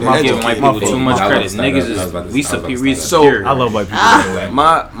 Educated. I'm giving white people too much credit. Niggas is, we superior. So, I love white people.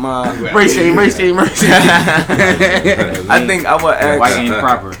 My race shame. I think I would ask. White ain't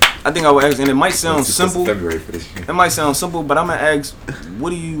proper. I think I would ask, and it might sound simple. It might sound simple, but I'm gonna ask, what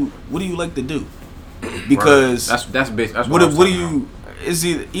do you like to do? Because that's basic. That's what do you? Is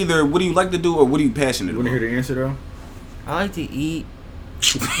it either what do you like to do or what are you passionate about? Want to hear the answer though? I like to eat.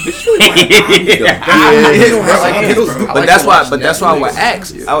 But that's why I would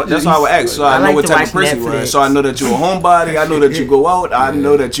ask. That's why I would ask. So I know what type of person you are. So I know that you're a homebody. I know that you go out. I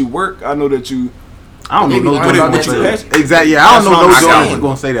know that you work. I know that you. I don't know no exactly. Yeah, I don't know no Jones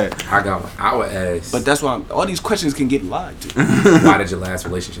gonna say that. I got one. I would ask. But that's why all these questions can get lied to. Why did your last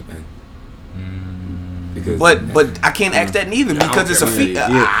relationship end? Because but I can't ask that neither because it's a feat.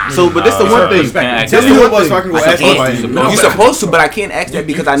 Yeah. So, but that's the one thing. That's the one thing. You're supposed to, but I can't ask that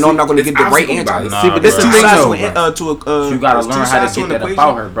because I know I'm not going to get the right answer. See, but this is the thing though. You gotta learn how to get that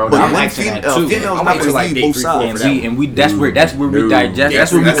about her, bro. I'm asking that too. Females not going to lead both sides. And we that's where we digest.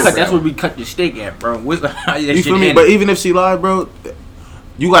 That's where we cut the steak at, bro. You feel me? But even if she lied, bro,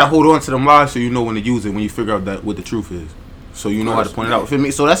 you gotta hold on to them lies so you know when to use it when you figure out that what the truth is. So you know how to point it out. Feel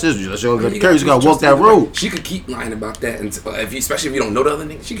me? So that's just your courage. You gotta walk that road. She could keep lying about that, until, especially if you don't know the other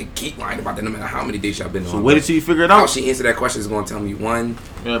nigga. She could keep lying about that no matter how many days y'all been on. So wait till you figure it out. How she answer that question is gonna tell me one.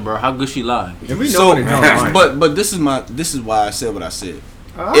 Yeah, bro. How good she lie? But this is why I said what I said.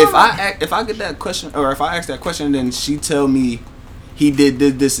 If I get that question, or if I ask that question, then she tell me he did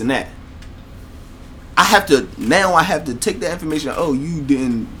this and that. I have to take that information. Oh, you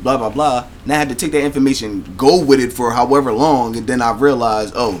didn't blah blah blah. Now I have to take that information, go with it for however long, and then I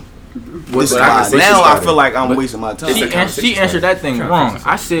realize, oh, this is why. Now I feel like I'm wasting my time. She answered that thing wrong.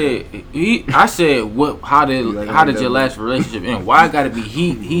 I said what? How did your last relationship end? Why it got to be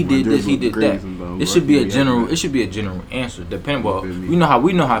he did this, he did that? It should be a general answer. Depending, well,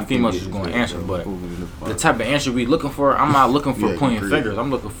 we know how females is going to answer, but the type of answer we looking for, I'm not looking for pointing fingers.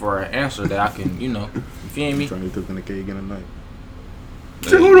 I'm looking for an answer that I can, you feel me? Trying to cook in the cake in a night.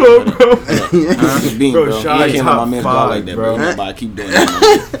 Hold up, bro. Bro, Shy can't let my man go like that, bro. I keep doing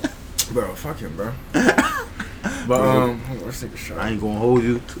that. Bro, fuck him, bro. But let's take a shot. I ain't gonna hold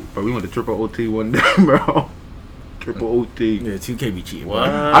you, bro. We went to triple OT one day, bro. Triple OT. Yeah, 2K be cheating. What?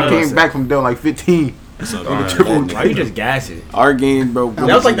 I came back from down like 15. Why you just gas it? Our game, bro.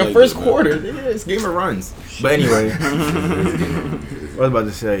 That was like the first quarter. Yeah, this game of runs. But anyway, what I was about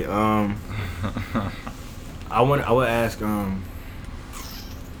to say. I would ask.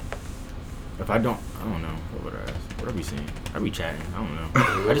 If I don't know. What would I ask? What are we saying? I be chatting. I don't know.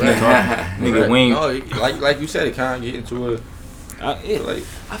 I just talking. Nigga, no, like you said, it kind of get into a.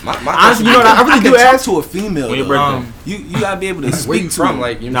 Honestly, I really do ask to a female. You gotta be able to speak where you from, to.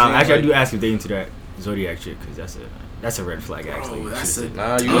 Like, you know. Actually, I do ask if they into that zodiac shit because that's a red flag. Actually, use it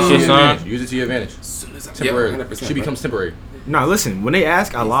to your advantage. Temporary. She becomes temporary. No, listen. When they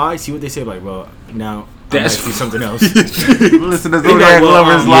ask, I lie. See what they say. Like, well, now that's something else. Listen, the zodiac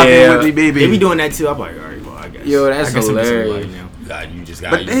lovers locking with me, baby. They be doing that too. I'm like, all right, well, I guess. Yo, that's hilarious. God, you just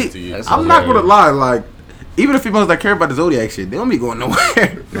got used to you. I'm not gonna lie, like. Even the females that care about the zodiac shit, they don't be going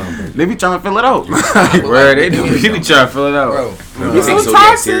nowhere. They be trying to fill it out. Where they do? They be trying to fill it out. Bro, you take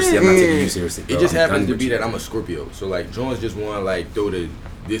zodiac seriously? I'm not taking you seriously. It just happens to be that I'm a Scorpio, so like Jones just want to like throw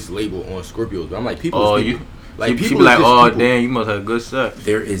this label on Scorpios. But I'm like, people. Oh, you. Like people be like, oh people. Damn, you must have good stuff.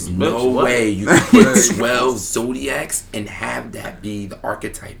 There is no way you can put 12 zodiacs and have that be the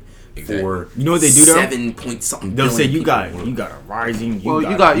archetype. Exactly. For you know what they do though? 7 point something. They'll say you got a rising,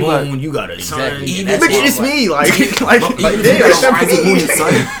 you got moon, you got a sun. Even it's me, like you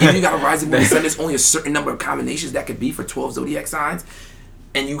got a rising moon and sun. There's only a certain number of combinations that could be for 12 zodiac signs,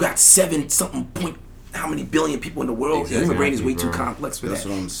 and you got 7 something point. How many billion people in the world? The human brain is way too complex for that. That's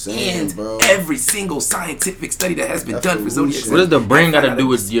what I'm saying, bro. Every single scientific study that has been done for zodiac. What does the brain got to do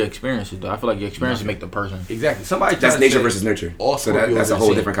with your experiences, though? I feel like your experiences make the person. Exactly. That's nature versus nurture. So that's a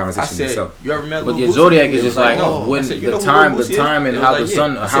whole different conversation itself. You ever met? But your zodiac is just like when the time and how the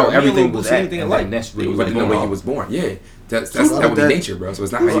sun, how everything was acting. Like that's really the way he was born. Yeah. That would be nature, bro. So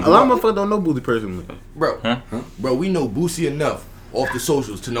it's not how you. A lot of motherfuckers don't know Boosie personally, bro. We know Boosie enough off the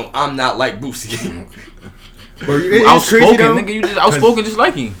socials to know I'm not like Boosie. Outspoken, nigga. You just outspoken, just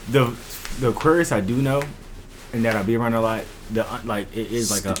like him. The Aquarius I do know, and that I be around a lot. It is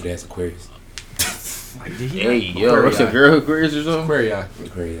like stupid ass Aquarius. Like, hey yo, what's a girl Aquarius or something? Aquarius.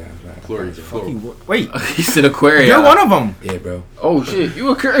 Wait, he said Aquarius. You're one of them. Yeah, bro. Oh shit,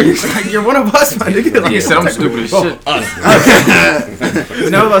 you Aquarius? You're one of us, my nigga. Like, he said I'm stupid as shit. But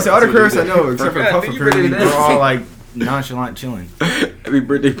now I say all the Aquarius I know, except for Puff Aquarius, we're all like nonchalant chilling. Every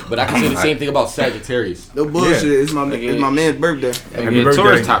birthday. But I can say the same thing about Sagittarius. No bullshit. Yeah. It's my man's birthday. Happy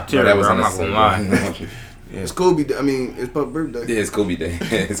birthday. Top tier. That was I'm not gonna lie. Yeah. It's Kobe. It's Puff's birthday. Yeah, it's Kobe day.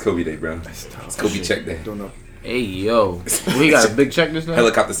 It's Kobe day, bro. It's Kobe check day. Don't know. Hey yo, we got a big check this time.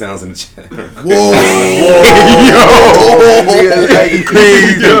 Helicopter sounds in the chat. Whoa,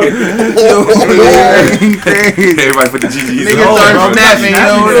 Everybody put the GGs. Niggas start snapping,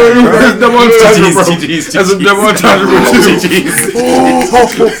 yo. That's a double entendre, bro. That's a double entendre, bro.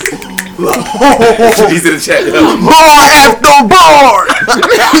 GGs in the chat. More F the board.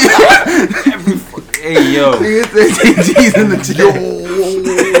 Hey yo. GGs in the chat.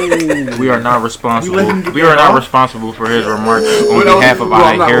 We are not responsible. We are not responsible for his remarks on behalf of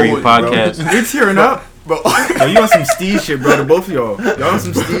I Hear You podcast. We're tearing up, bro. Yo, you want some Steve shit, bro? To both of y'all. Y'all want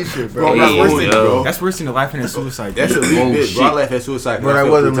some Steve shit, bro. That's worse than the laughing at suicide. That's a lead bit, bro. I laugh at suicide, bro. That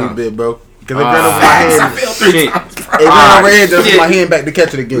wasn't a lead bit, bro. Because it ran over my hand. It ran over my hand. Just my hand back to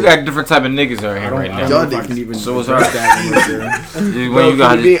catch it again. We got different type of niggas out here right now. Y'all didn't even. So it's hard. When you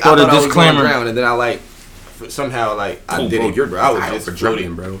got to throw the disclaimer, and then I somehow I did it. Bro, I was just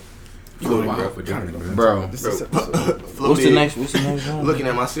floating, bro. Bro. What's the next one? Looking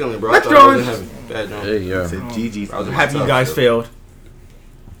at my ceiling, bro. I thought I wasn't having bad drunk. Hey, yeah. I'm happy you guys failed.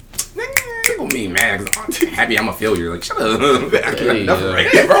 Me, man. I'm happy I'm a failure. Like, shut up. I can't nothing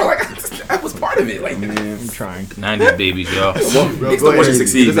right there, bro. Like, that was part of it. Like, man, I'm trying. 90s babies, y'all. It's the one to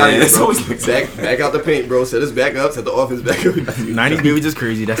succeed, man. It's always back out the paint, bro. Set us back up. Set the offense back up. 90s babies is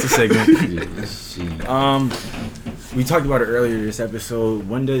crazy. That's the segment. We talked about it earlier this episode.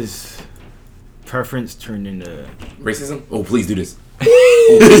 When does preference turn into racism? Oh, please do this.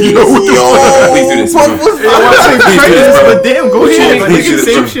 Please do this. But damn, go ahead. Like,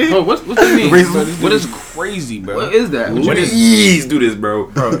 same shit. Bro, what do you mean? What is crazy, bro? What is that? Please do this, bro.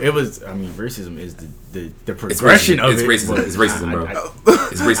 Bro, it was. I mean, racism is the progression of it. It's racism, bro.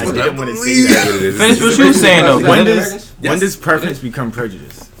 It's racism. I didn't want to say that. Finish what you were saying though. When does preference become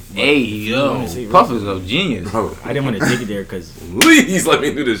prejudice? Hey, yo, Puff is a genius. Bro, I didn't want to take it there because... Please let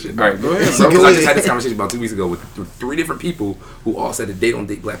me do this shit. All right, go ahead. So I just had this conversation about 2 weeks ago with 3 different people who all said that they don't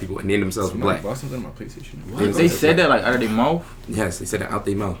date black people and named themselves black. They said that like out of their mouth? Yes, they said that out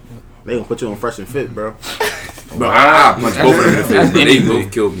their mouth. They gonna put you on Fresh and Fit, bro. Bro, I punch both of them in the face. They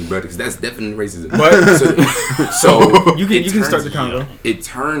both killed me, bro, because that's definitely racism. But so you can start the convo. It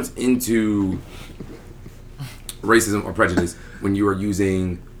turns into racism or prejudice when you are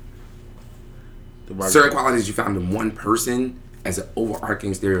using certain qualities you found in one person as an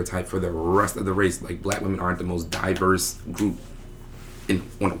overarching stereotype for the rest of the race. Like, black women aren't the most diverse group in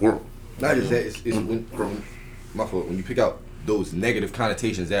the world. Not just that. It's my fault. When you pick out those negative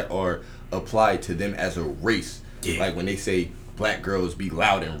connotations that are applied to them as a race, like when they say black girls be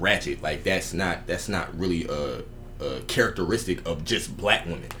loud and ratchet, like that's not really a characteristic of just black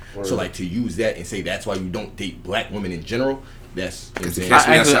women. So like to use that and say that's why you don't date black women in general. That's I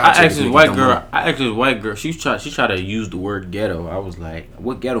asked this white girl. She tried to use the word ghetto. I was like,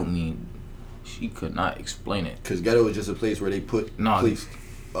 "What ghetto mean?" She could not explain it. Because ghetto is just a place where they placed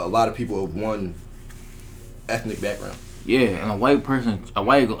a lot of people of one ethnic background. Yeah, and a white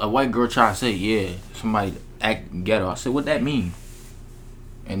girl tried to say, "Yeah, somebody act ghetto." I said, "What that mean?"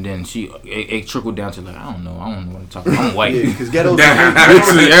 And then it trickled down to like, I don't know what I'm talking about. I'm white. Yeah, because ghettos. I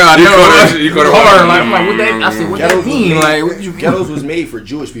said, what that mean? Like, what you ghettos was made for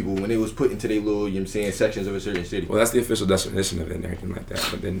Jewish people when it was put into their little, sections of a certain city. Well, that's the official definition of it and everything like that.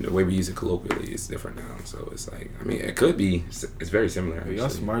 But then the way we use it colloquially is different now. So it's like, I mean, it could be. It's very similar. Y'all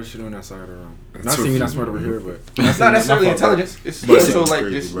smart shit on that side of the room. Not saying you're not smart over here, but it's not necessarily intelligence. It's also like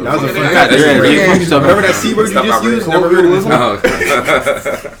just. That was a fun fact. Remember that C word you just used? Never heard of this.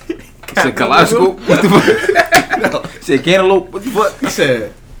 Said kaleidoscope. What the fuck? No. Said cantaloupe. What the fuck? He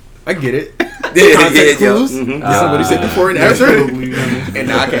said, I get it. Context clues. Somebody said before and after. And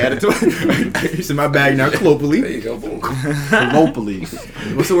now I can add it to it. It's in my bag now, colloquially. There you go. Boom. Colloquially.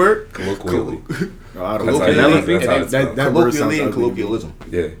 What's the word? Colloquially. Oh, I don't know. That word sounds and colloquialism.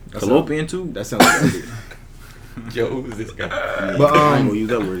 Yeah. Colloquian too? That sounds like Joe, who's this guy? But I ain't gonna use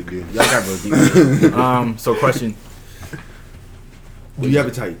that word again. Y'all got deep. So question. Do you have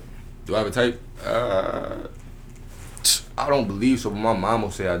a type? Do I have a type? I don't believe so, but my mom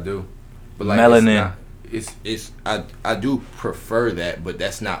will say I do. But like melanin. I do prefer that, but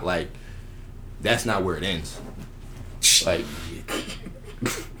that's not where it ends.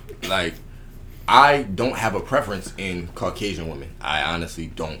 Like I don't have a preference in Caucasian women. I honestly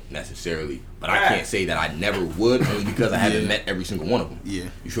don't necessarily. But I can't say that I never would, only because I haven't met every single one of them. Yeah.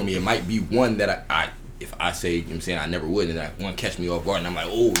 You feel me? It might be one that I if I say, I never would, and that one catch me off guard, and I'm like, I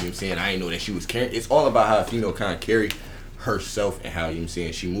didn't know that she was carrying. It's all about how a female kind of carry herself and how,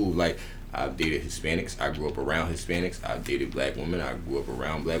 she moved. Like, I've dated Hispanics. I grew up around Hispanics. I've dated black women. I grew up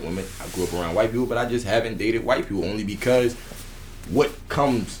around black women. I grew up around white people, but I just haven't dated white people only because what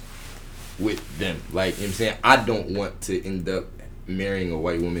comes with them. Like, I don't want to end up marrying a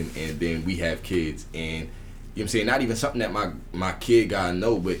white woman and then we have kids and, not even something that my kid gotta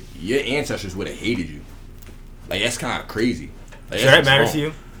know, but your ancestors would have hated you. Like, that's kind of crazy. Like, so that matters to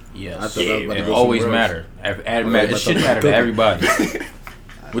you? Yes. It always matter. It should matter to everybody.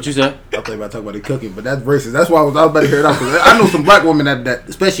 What you said? I thought you about to talk about the cooking, but that's racist. That's why I was about to hear it out. I know some black women that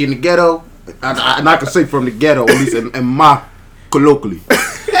especially in the ghetto, and I can say from the ghetto, at least in my colloquially. Yeah.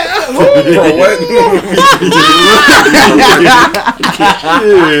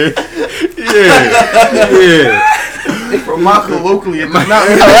 From my colloquially,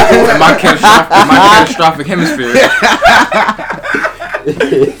 my catastrophic hemisphere.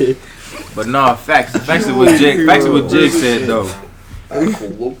 But no, facts of what Jig said though. I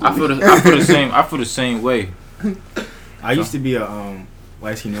feel the same way. I used to be a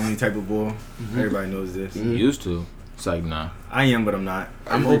light skin only type of boy. Everybody knows this. Used to. It's like nah. I am, but I'm not.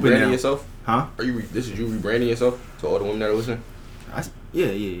 I'm open now. Yourself? Huh? Are you? This is you rebranding yourself to all the women that are listening?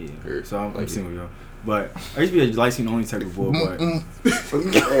 Yeah. So I'm single, yo. But I used to be a light skin only type of boy, but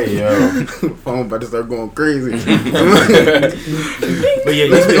hey yo, phone about to start going crazy. But yeah,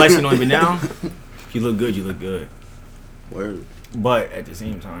 you used to be light skin only, but now if you look good, you look good. Word. But at the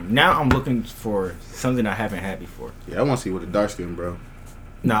same time, now I'm looking for something I haven't had before. Yeah, I want to see what the dark skin, bro.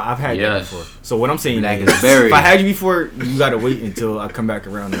 No, I've had that before. So what I'm saying is, if I had you before, you gotta wait until I come back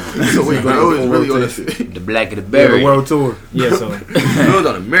around now. So wait, really on the black of the berry. The world tour. Yeah, so it was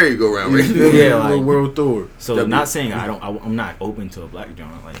on a merry-go-round, right? Yeah, like, world tour. So not saying I'm not open to a black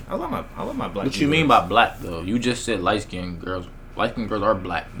John. Like I love my black. What you mean by black though? You just said light skinned girls. Light skinned girls are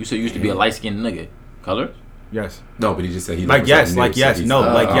black. You said you used to be a light skinned nigga. Colors? Yes. No, but he just said he yes. So are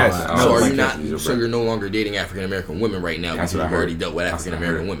you not? So you're no longer dating African American women right now because you've already dealt with African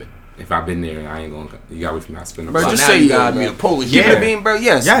American women. If I've been there, I ain't gonna. You gotta wait for me to spin them. Bro, just say you gotta be a Polish. Yeah, bro.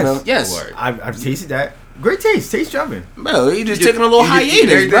 Yes. I've tasted that. Great taste jumping. Bro, you just taking a little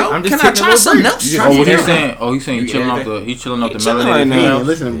hiatus, bro. Can I try something else? He's saying chilling off the melanated now.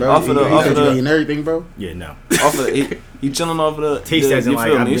 Listen, bro. Off of the and everything, bro. Yeah, no. Off of he chilling off of the taste as in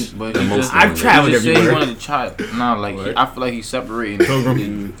like I've traveled everywhere. He wanted to try. Nah, like I feel like he's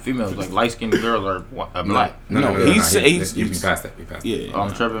separating females. Like light skinned girls are black. No. He's past that. Yeah. Oh,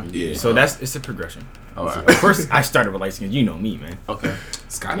 I'm tripping. Yeah. So it's a progression. All right. First, I started with light skin. You know me, man. Okay.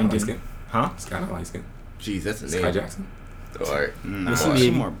 Sky not light skin. Huh? Sky not light skin. Jeez, that's a name. Sky Jackson. Alright.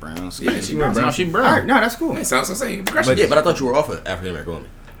 She more brown. Yeah, she more brown. No, she brown. Alright, no, that's cool. That sounds insane. But I thought you were off of African American women.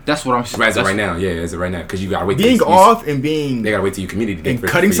 That's what I'm saying. As of right now, as of right now, because you gotta wait. Being off and being they gotta wait till you community and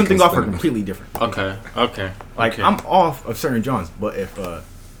cutting something off are completely different. Okay. Like I'm off of certain Johns, but if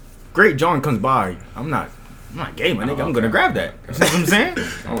Great John comes by, I'm not gay, my nigga. I'm gonna grab that. You know what I'm saying?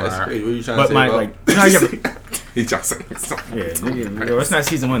 That's crazy. What are you trying to say? He just saying. Yeah, nigga, it's not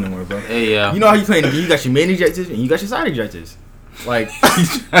season 1 no more, bro. Hey, you know how you playing? You got your main objectives and you got your side objectives. Like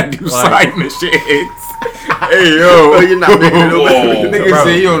he's trying to do side missions. Hey yo, you're not making it up. Nigga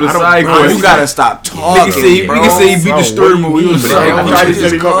say you on the side quest. You gotta stop talking. Nigga say he beat the story movie.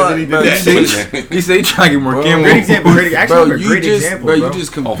 He said he trying to get more camera. Great example. Great example. Bro, you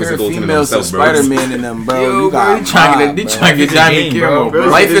just compare females to Spider-Man and them, bro. You got trying to get Diamond Camo.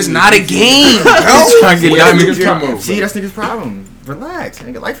 Life is not a game, bro. Trying to get Diamond Camo. See, that's nigga's problem. Relax,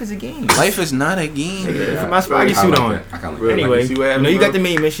 nigga. Life is a game. Life is not a game. Put my Spidey suit on. Anyway, you got the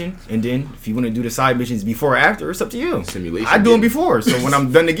main mission, and then if you want to do the side missions before or after, it's up to you. Simulation. I do them before, so when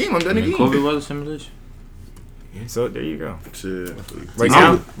I'm done the game, I'm done the game. COVID was a simulation. Yeah, so there you go. Shit. Right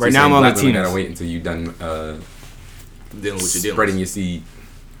now I'm on Latinos. Gotta wait until you done dealing with your spreading your seed.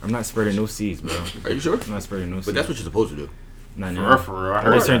 I'm not spreading no seeds, bro. Are you sure? I'm not spreading no seeds. But that's what you're supposed to do. Not now. For real. I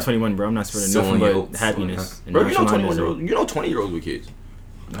already turned 21, bro. I'm not spreading nothing but happiness. Bro, you know 20-year-olds with kids.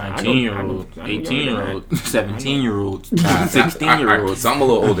 19-year-olds, 18-year-olds, 17-year-olds, 16-year-olds. So I'm a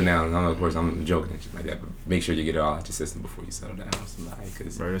little older now, and of course I'm joking and shit like that. But make sure you get it all out your system before you settle down. Bro,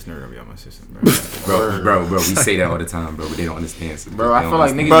 that's never gonna be out my system, bro. bro. We say that all the time, bro, but they don't understand. So bro, I feel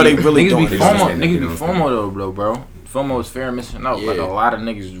like niggas, bro, they really don't. Niggas be FOMO though, bro. FOMO is fear of missing out. Like a lot of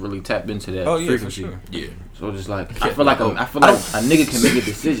niggas really tap into that frequency. For sure. Yeah. So just like I feel like a nigga can make a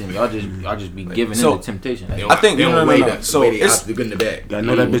decision. Y'all just be giving in to temptation. I think no. So it's the good and the bad. Gotta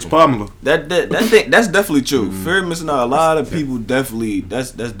know that bitch Pamela. That's definitely true. Fear of missing out. A lot of people definitely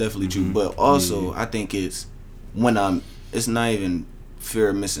that's definitely true. But also I think it's when it's not even fear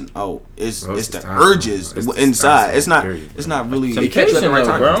of missing out. It's the urges inside. It's not really. So you catch you at the right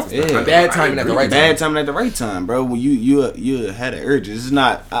time, bro. Yeah. Bad timing at the right time. Bad timing at the right time, bro. When you had the urges. It's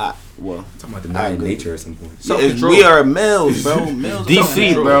not. Well, talking about denying nature at some point. We are males, bro. Males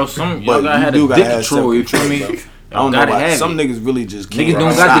DC, bro. Some y'all gotta have a dick control. You feel me? I don't know why some niggas really just can't.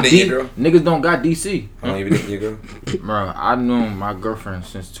 Niggas don't got DC. How long you been dating your girl? Bro, I knew my girlfriend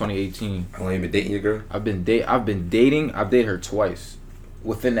since 2018. How long you been dating your girl? I've been dating. I've dated her twice.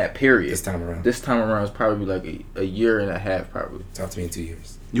 Within that period. This time around it's probably like a year and a half, probably. Talk to me in 2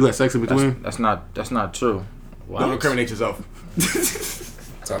 years. You had sex in between? That's not true. Don't incriminate yourself.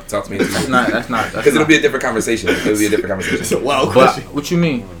 Talk to me in 2 years. That's not. Because it'll be a different conversation. It's a wild question. What you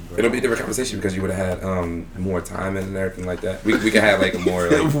mean? It'll be a different conversation because you would have had more time and everything like that. We can have like a more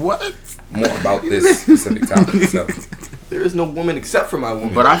like more about this specific topic. So. There is no woman except for my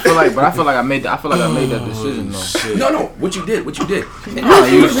woman. But I feel like I made that decision though. No, what you did. No,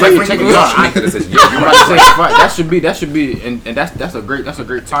 you check it out. I make the decision. I'm about to say that should be, and that's a great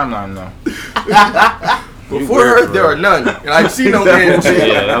timeline though. Before her, there are none, and I see no man.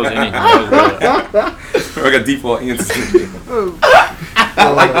 Yeah, that was anything. Like a default answer. I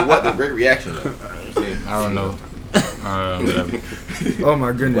like the great reaction though. I don't know. Oh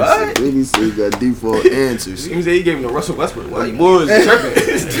my goodness. What? Baby said you got default answers. He said he gave him the Russell Westbrook. What? Boys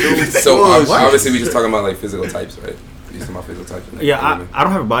tripping. So obviously we just talking about like physical types, right? You talking about physical types? Like, yeah, I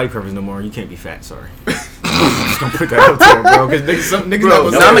don't have a body preference no more. You can't be fat. Sorry. I'm just gonna put that out there, bro. Because some niggas bro,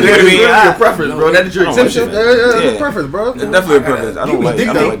 not gonna be your preference, bro. That is your exemption. That's a preference, bro. It's definitely a preference. I don't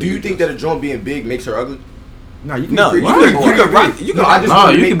like. Do you think that a joint being big makes her ugly? No, you can. No, you can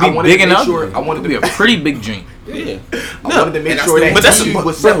be big and ugly. I wanted to be a pretty big joint. Yeah, I wanted to make sure that but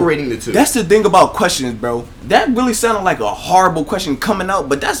was separating the two. That's the thing about questions, bro. That really sounded like a horrible question coming out,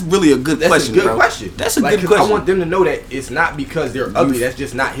 but that's really a good question. That's a good question. That's a good question. I want them to know that it's not because they're ugly. That's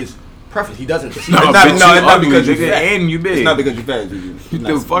just not his preference. He doesn't. It's not because you're fat. And you big. It's not because you're fat. What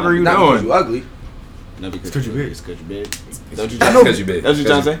the fuck are you doing? Because you ugly. Not because you're big. It's because you're big. Don't you? Because you're big. That's what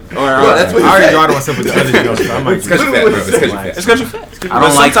you're trying to say. All right. That's what I already drawn myself with the other jokes. So I might. It's because you're fat, bro. It's because you're fat. I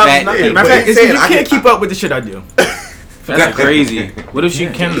don't like fat. Matter of fact, you can't keep up with the shit I do. That's crazy. What if she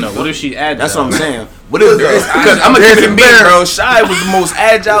can though? What if she adds? That's what I'm saying. What if because I'm gonna keep it big, bro. Shy was the most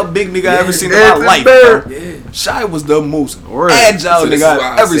agile big nigga I ever seen in my life, bro. Shy was the most agile nigga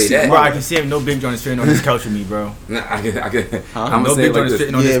I've ever seen. Bro, I can see him. No big joint is fitting on this couch with me, bro. Nah, I can. I'm no big joint is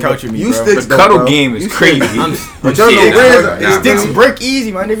fitting on this couch with me, bro. The cuddle game is crazy. But y'all know sticks break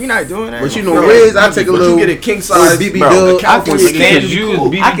easy, man. If you're not doing that. But you know, Riz, I take a little. You get a king size BB Dub. I can stand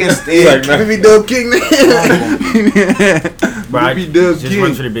you. I can stand BB Dub King. BB Dub King. Just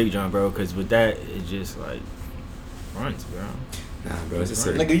run for the big joint, bro. Because with that, it just like runs, bro. Nah, bro, it's just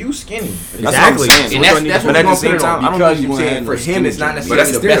certain. Nigga, you skinny. Exactly. And that's what at the same time, I don't think saying for him it's not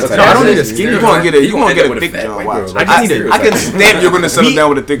necessarily the best. No, I don't need a skinny. You gonna get a thick joint. I can stand you're gonna settle down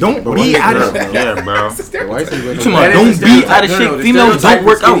with a thick joint. Don't be out of shape. Yeah, bro. Don't be out of shape. Females don't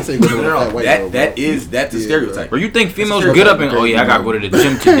work out. That's a stereotype. Bro, you think females get up and I gotta go to the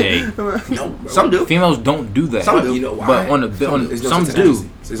gym today? No, some do. Females don't do that. Some do. You know why? But some do.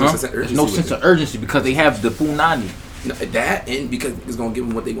 There's no sense of urgency because they have the punani. No, that and because it's gonna give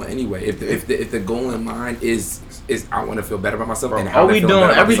them what they want anyway. If the goal in mind is I want to feel better about myself, and how we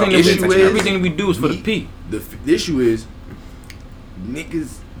doing everything we do is for the P. The issue is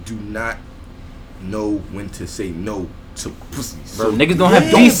niggas do not know when to say no to pussies. Bro, niggas don't have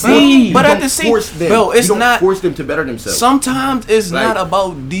DC. But at the same time, bro, it's not force them to better themselves. Sometimes it's not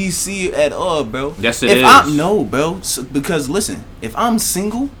about DC at all, bro. Yes, it is. No, bro. Because listen, if I'm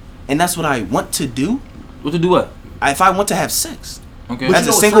single and that's what I want to do, what? If I want to have sex, okay. As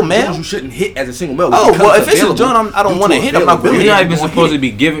a single male, you shouldn't hit as a single male. Oh well, if it's a joint I don't want to hit, I'm not going to. You're not even supposed to be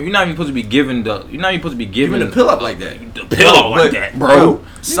giving. You're not even supposed to be giving the pill up like that. The pill up like that, bro.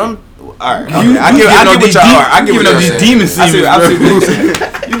 Some. Alright, okay. I give what y'all are. I give up these demon semen.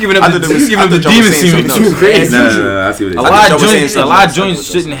 You giving up the demon semen. Too crazy. No, I see what a lot of joints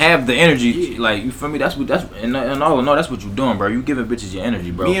shouldn't have the energy. Like, you feel me? That's and all in all, that's what you doing, bro. You giving bitches your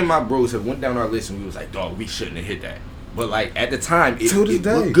energy, bro. Me and my bros have went down our list and we was like, dog, we shouldn't have hit that. But like at the time, it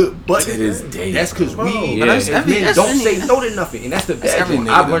looked good. But to this day, that's because we men don't say no to nothing, and that's the bad thing.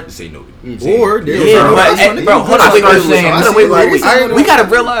 I've learned to say no to. Or bro, hold on, we gotta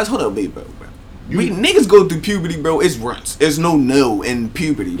realize. Hold up, bro. We niggas go through puberty, bro. It's runs. There's no in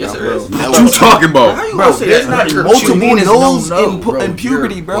puberty, bro. What you talking about, bro? There's not multiple no's in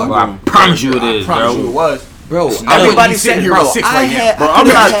puberty, bro. I promise you it is, bro. I promise you it was. Bro, everybody sitting here with 6 right now. Bro,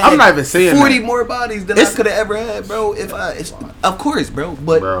 I'm not even saying 40 more bodies than I could have ever had, bro. Of course, bro.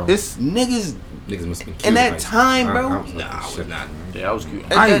 But it's niggas must be cute. In that time, bro. Nah, I was not. Yeah, I was cute. At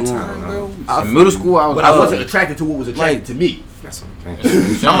that time, bro. In middle school, I wasn't attracted to what was attracted to me. That's what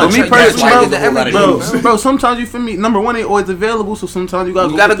I'm me personally, bro. Sometimes you feel me. Number one ain't always available, so sometimes you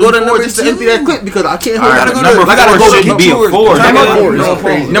gotta go to number just to empty that clip because I can't. Number 4 shouldn't be a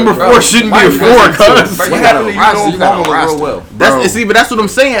 4. Number 4 shouldn't be a 4, cuz. But that's what I'm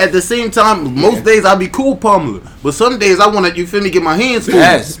saying. At the same time, most days I be cool, Pamela, but some days I want to, you feel me, get my hands full.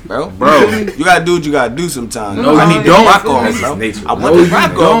 Yes, bro. You gotta do what you gotta do sometimes. No, you don't. Rock on, bro. I want to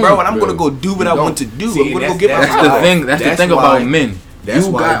rock on, bro, and I'm gonna go do what I want to do. I'm gonna go get my. That's the thing about men. That's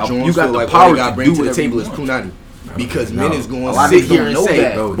why you got the power to bring to the table is punani. Because men is going to sit here and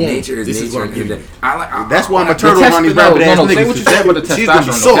say, bro, nature is nature. That's why I'm a turtle on these rabbit ass niggas. Say what you said about the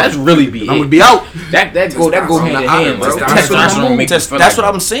testosterone. That's really be. I'm gonna be out. That go hand in hand, bro. Testosterone makes us feel like. That's what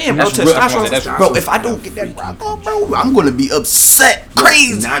I'm saying, bro. Testosterone, bro. If I don't get that rock on, bro, I'm gonna be upset,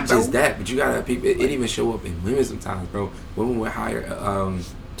 crazy. Not just that, but you gotta people. It even show up in women sometimes, bro. Women with higher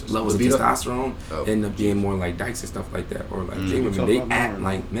levels of testosterone end up being more like dykes and stuff like that, or like they act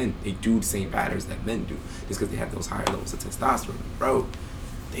like men. They do the same patterns that men do, just because they have those higher levels of testosterone, bro.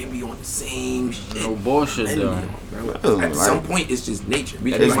 They be on the same shit. No bullshit though. At some point, it's just nature.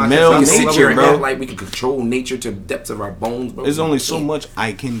 It's male nature, bro. Like we can control nature to the depths of our bones, bro. There's only so much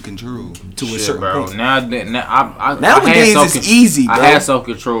I can control to a certain point. Nowadays it's easy, bro. I had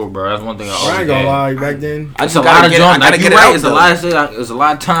self-control, bro. That's one thing I ain't gonna lie. Back then, it's a lot of junk. Like you're right. It's a lot of shit. It's a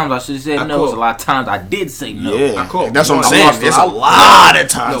lot of times I should have said no. It's a lot of times I did say no. Yeah, that's what I'm saying. It's a lot of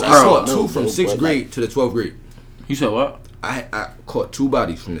times. I caught 2 from 6th grade to the 12th grade. You said what? I caught 2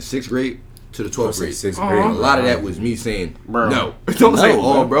 bodies from the 6th grade to the 12th grade. 6th grade. A lot of that was me saying bro. No. Don't say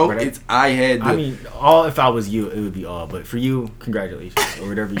all, bro. It's I had. I mean, all. If I was you, it would be all. But for you, congratulations or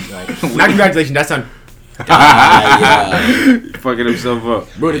whatever you like. Not congratulations. That's not. Fucking himself up.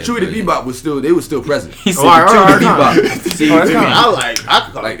 Bro, the Chewy the Bebop was still. They were still present. He said the Bebop. See, I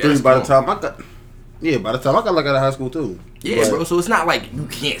got like 3 by the time I got. Yeah, by the time I got like out of high school too. Yeah, bro. So it's not like you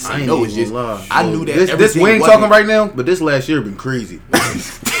can't say no. It's just I knew that this we ain't talking right now, but this last year been crazy.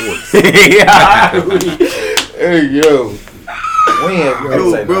 Hey yo,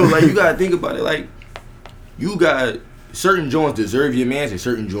 bro. Like you gotta think about it. Like you got certain joints deserve your mans and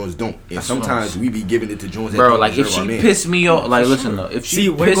certain joints don't. And sometimes we be giving it to joints. Bro, like if she piss me off, like listen though, if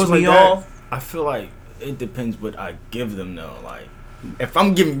she piss me off, I feel like it depends what I give them though. Like if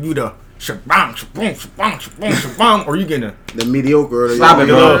I'm giving you the shabam, shabam, shabam, shabam, shabam, or you gonna the mediocre? Stop it,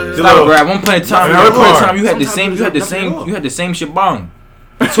 bro. Stop it, bro. At one point in time, you had the same shabam.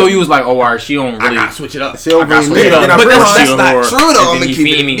 So you was like, oh, alright, she don't really. I gotta switch it up. But that's not true though. I'm gonna keep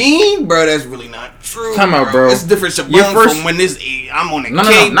it mean, bro. That's really not true. Come on, bro. It's different shabam from when this. I'm on a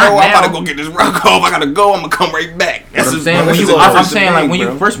cake, bro. I'm about to go get this rock off. I gotta go. I'm gonna come right back. That's what I'm saying. I'm saying like when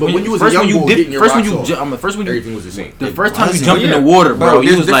you first when you everything was the same. The first time you jumped in the water, bro,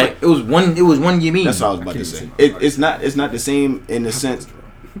 you was like it was one you mean. That's what I was about to say. It's not the same in the sense.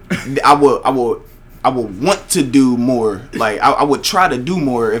 I would want to do more. Like I would try to do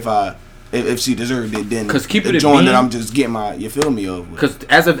more if she deserved it. Then because keep the it joint that I'm just getting my me over. Because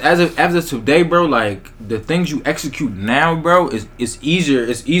as of today, bro, like the things you execute now, bro, is easier.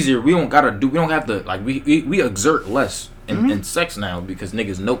 It's easier. We don't have to like we exert less in sex now because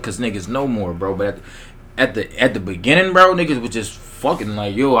niggas know more, bro. But at the beginning, bro, niggas was just fucking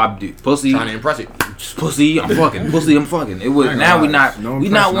like, yo, I do pussy. Trying to impress it. Pussy, I'm fucking. Pussy, I'm fucking. It was now we not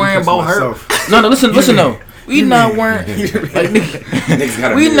worrying about her. No, listen though. We not worrying. Like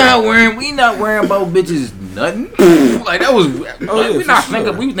we not worrying about bitches nothing. Like that was.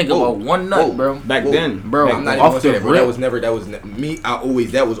 We think about one nut, bro. Back then, bro. Off the rip. That was me.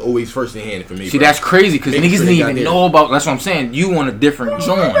 That was always first in hand for me. See, that's crazy because niggas didn't even know about. That's what I'm saying. You on a different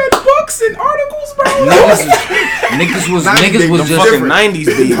joint. Read books and articles, bro. Niggas was just fucking 90s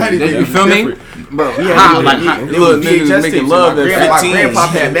baby. You feel me? Bro, niggas making love. My grandpa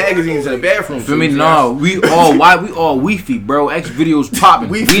had magazines in the bathroom. Feel me? No, we all weefy, bro. X videos popping.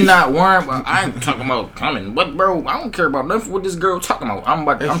 We not worrying. I ain't talking about coming, but bro, I don't care about nothing what this girl talking about. I'm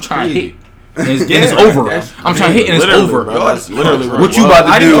trying to hit. And it's over. I'm trying to hit and it's over. Literally, what you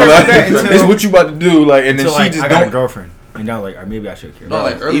about to do? Like, it's what you about to do. Like, and then she just got a girlfriend. And now, like, maybe I should care. No,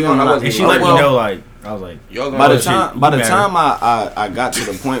 like early on, and she let me know, like, I was like, by the time I got to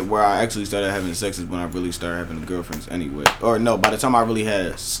the point where I actually started having sex is when I really started having girlfriends anyway. Or no, by the time I really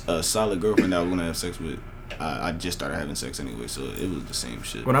had a solid girlfriend that I was gonna have sex with, I just started having sex anyway. So it was the same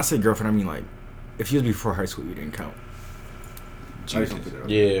shit. When I say girlfriend, I mean like, if she was before high school, you didn't count.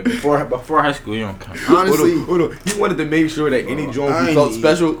 Yeah, before high school, you don't count. Honestly, hold on. You wanted to make sure that any joint we felt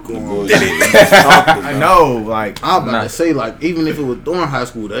special. I know, like I'm about to say, like even if it was during high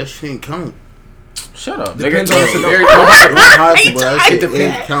school, that shit didn't count. Shut up. Depends on the severity. It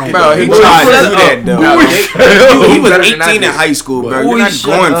depends. Bro, he tried to do that, though. He was 18 in high school, bro. You're not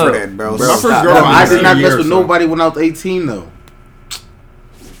going for that, bro. My first girl, I did not mess with nobody when I was 18, though.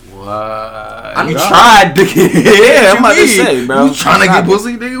 What? You tried to get yeah, I'm about to say, bro. You trying to get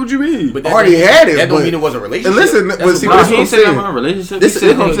pussy, nigga? What you mean? But already had it. That don't mean it was a relationship. Listen, but see, what I'm saying. This is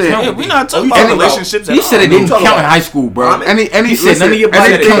what I'm saying. We not talking about relationships. He said it didn't count in high school, bro. He said none of your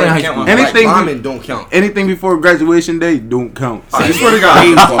body count in high school. Anything don't count. Anything before graduation day don't count. I swear to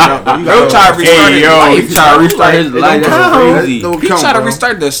God. Bro, try to restart his life. He try to restart his life. That's crazy. He try to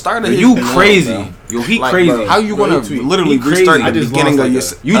restart the start of his life. You crazy. Yo, he like, crazy. Bro, how you gonna literally restart the beginning of your?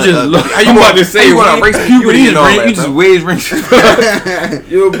 You just look. How you about to say you gonna erase puberty and all that? You just waves rings.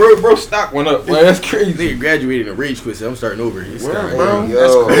 Yo, bro, stock went up. Well, that's crazy. Nigga graduated in a rage quit. So I'm starting over. Bro,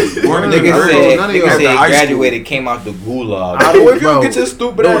 that's crazy. Nigga said graduated, came out the gulag. If you don't get your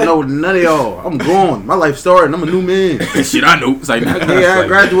stupid ass. No, none of y'all. I'm gone. My life started. I'm a new man. Shit, I know. It's like I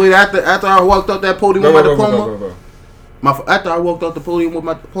graduated after I walked off that podium with my diploma. After I walked off the podium with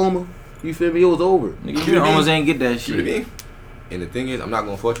my diploma. You feel me? It was over. Nigga, you almost ain't get that shit. And the thing is, I'm not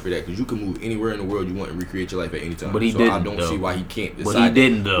gonna fault you for that because you can move anywhere in the world you want and recreate your life at any time. But he so didn't. I don't though. see why he can't decide. But he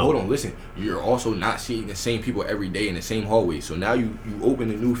didn't though. Hold on, listen. You're also not seeing the same people every day in the same hallway. So now you open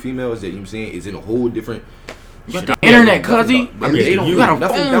the new females that you know what I'm saying is in a whole different. You got the internet, cuzzy. They don't you know got a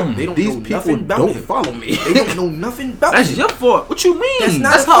nothing phone. about. They don't These know people nothing about don't him. follow me. They don't know nothing about That's him. your fault. What you mean?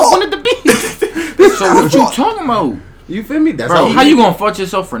 That's how I wanted to be. So what you talking about? You feel me? That's Bro, how you gonna fuck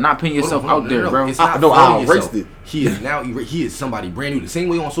yourself for not putting yourself out there, bro? It's not I erased yourself. it. He is now. He is somebody brand new. The same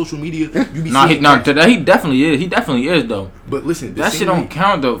way on social media, you be Nah, seeing. he definitely is. He definitely is though. But listen, That shit don't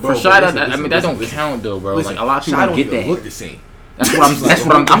count though. For Shy, that don't count though, bro. Listen, Like a lot of people Shy don't get that. look the same. That's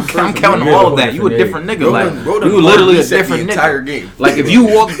what I'm counting all of that. You a different nigga. Like you literally a different entire nigga. game. Like if you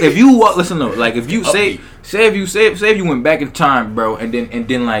walk. Listen though. Like if you say if you went back in time, bro, and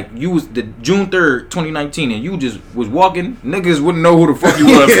then like you was the June 3rd, 2019, and you just was walking, niggas wouldn't know who the fuck you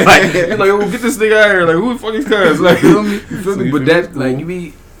was. Like oh, get this nigga out here. Like who the fuck is cuz? Like feel me? But that like you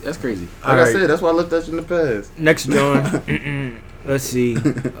be that's crazy. Like I said, that's why I looked at you in the past. Next John. Let's see.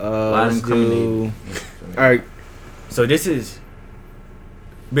 Let's do. All right. So this is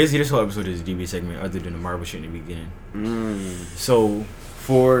basically this whole episode is a DB segment, other than the Marvel shit in the beginning. So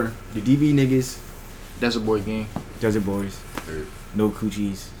for the DB niggas, Desert Boy gang. Desert Boys, no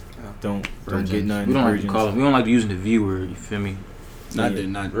coochies, don't get none. We don't like to call them. We don't like using the V word. You feel me? Not the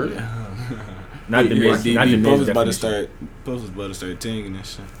not the Post was about to start. start tinging and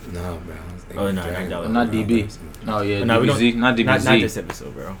shit. No, bro. Oh no, not DB. Oh yeah, no, DBZ, not DBZ. Not this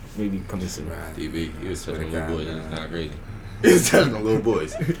episode, bro. Maybe come soon. DB, he was touching little boys. It's not crazy. It's touching the little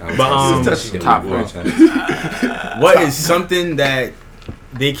boys. But top what is something that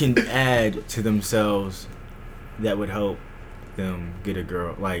they can add to themselves that would help them get a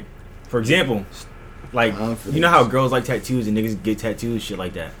girl? Like, for example, like you know how girls like tattoos and niggas get tattoos, shit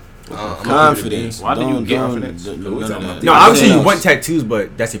like that. Confidence. Why do you get confidence? No, obviously you want tattoos,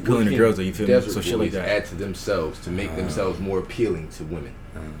 but that's appealing to girls, though. You feel me? So shit like that. Add to themselves to make themselves more appealing to women.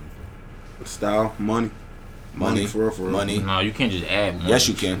 Style, money. For real. Money. No, you can't just add money. Yes,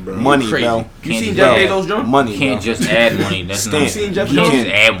 you can. Bro. Money, Crazy. bro. You seen Jeff Bezos, Joe? Money, You can't just add money. That's not. You seen Jeff You can't Bezos?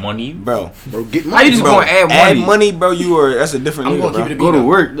 just add money, Bro, Get How you just bro. gonna add money? Add money, bro. That's a different I'm nigga, gonna bro. keep it Go to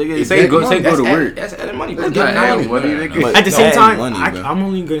work. Nigga. Say go to work. That's adding money. Bro. That's not adding money, nigga. At the same adding time, money, bro. I'm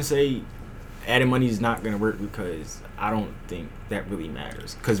only gonna say adding money is not gonna work because I don't think that really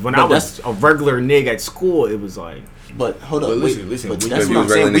matters. Because when I was a regular nigga at school, it was like. But hold But up, listen. But when that's you what I'm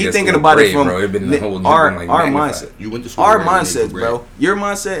saying. We thinking about it from our mindset. You went to school. Our mindset, bro. Your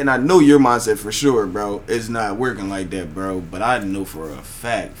mindset, and I know your mindset for sure, bro, is not working like that, bro. But I know for a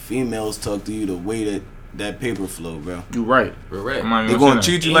fact, females talk to you the way that paper flow, bro. You right. Correct. They're gonna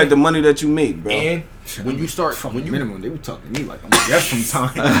treat you like the money that you make, bro. And when you start, when you minimum, they were talking to me like I'm a guest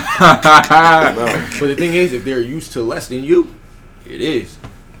sometimes. bro. But the thing is, if they're used to less than you, it is.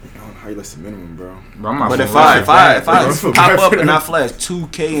 How you less the minimum, bro? But if I pop up and I flash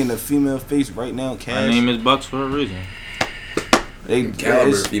 2K in the female face right now, cash. My name is Bucks for a reason.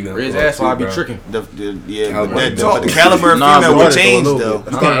 Caliber female. Raise ass while I be tricking. But the Nah, caliber of female bro, will change it's a though.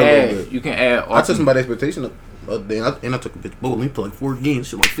 little You can add. I took somebody's expectation the other day, and I took a bitch bowling. He played like 4 games,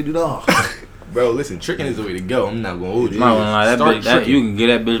 shit like $50. Bro, listen, tricking is the way to go. I'm not gonna hold you. Not gonna lie, that Start bitch, that, tricking. you can get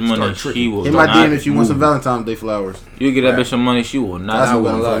that bitch money. Start She will In my not DM, if you want some move. Valentine's Day flowers, You get that bitch some money. She will that's not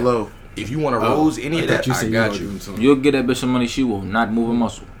what move. I'm for low. If you want to rose any of that, I got you. You'll get that bitch some money. She will not move a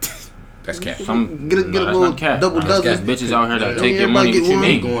muscle. That's cap. Get a That's little not cap. double That's dozen. bitches out here that Yeah, take your everybody money. get What you one. They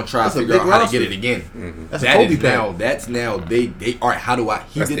mean? gonna try to That's a figure out big how to roster. get it again. That's a That Kobe is now. pack. That's now. They. All right. How do I?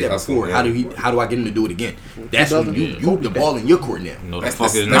 He That's did the that hustle, before. yeah. How do I get him to do it again? That's when you the ball in your court now. No, the That's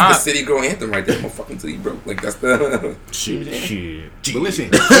fuck the is not. city girl anthem right there. I'm fucking till you broke. Like that's the. Shit. But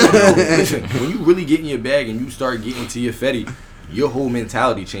listen, when you really get in your bag and you start getting to your fetty, your whole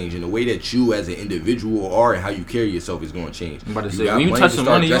mentality change, and the way that you as an individual are and how you carry yourself is going to change. I'm about to say, got when you money touch to some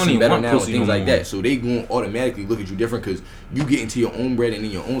start money, you don't dressing even better want now and pussy things no like more. that. So they going to automatically look at you different because you get into your own bread and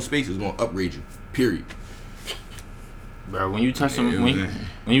in your own space is going to upgrade you. Period. Bro, when you touch some, when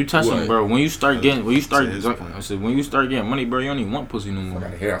you touch some, bro, when you start getting money, bro, you don't even want pussy no more.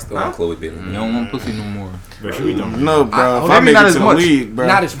 Here I still want Chloe Bailey. You don't want pussy no more. No, bro. If I maybe make not it as to the much. league, bro.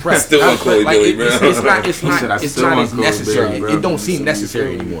 Not as pressed. Still Not want as pressed. Chloe Like, Bailey, bro. it's not still want as Chloe necessary. Bailey, bro. It don't seem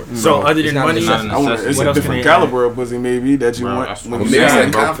necessary anymore. So other than not money, necessary. I want, it's What a else can different they add? caliber of pussy, maybe that you Bro, want. that's when what you I'm Maybe saying,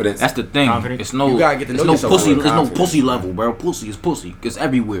 it's bro. confidence. That's the thing. Confidence. It's no. You gotta get to know It's no yourself pussy. more. There's no pussy level, bro. Pussy is pussy. It's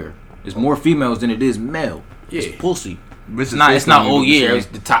everywhere. There's more females than it is male. Yeah. It's pussy. It's Bitches not. say It's not. something, Oh you yeah, say. it's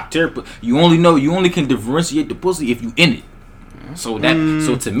the top tier. You only can differentiate the pussy if you in it. So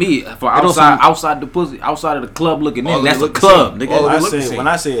to me, for outside the pussy, outside of the club looking in, that's a club. When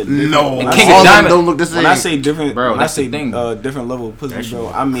I say don't look the same. When I say different, bro, when I say different level of pussy, bro,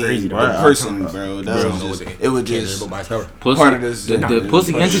 I mean the person, bro. It was just part of this. The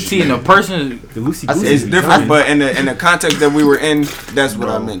pussy entity and the person, it's different. But in the context that we were in, that's what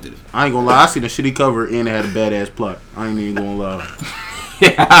I meant. I ain't gonna lie. I seen a shitty cover and it had a badass plot. I ain't even gonna lie. Yo,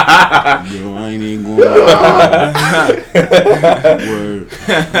 I ain't even gonna lie. Word.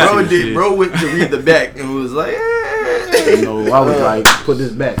 Bro went to read the back and was like, I was like, put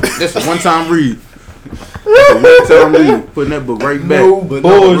this back. That's a one-time read. Putting that book right back. No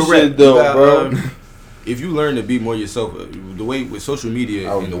bullshit though, bro. If you learn to be more yourself, the way with social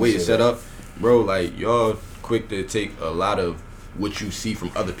media and the way it's set up, bro, like y'all quick to take a lot of what you see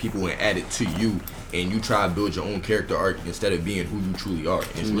from other people and add it to you, and you try to build your own character arc instead of being who you truly are.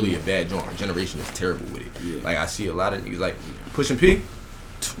 And it's really a bad joint. Our generation is terrible with it. Yeah. Like I see a lot of niggas like Pushing P.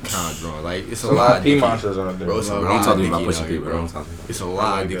 Kind of drawn. Like it's a lot of P monsters on there. Bro, it's a lot of Dicky out here, bro. It's a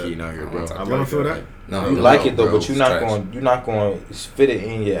lot of Dicky out here, bro. I don't feel that. No, you like it though, but you're not going to fit it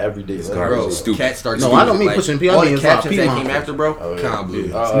in your everyday life. Bro, Cat starts. No, I don't mean Pushing P. I mean the captions that came after, bro. Kind of blue.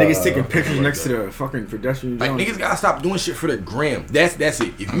 Niggas taking pictures next to the fucking pedestrian. Like niggas gotta stop doing shit for the gram. That's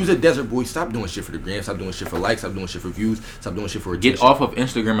it. If you's a desert boy, stop doing shit for the gram. Stop doing shit for likes. Stop doing shit for views. Stop doing shit for attention. Get off of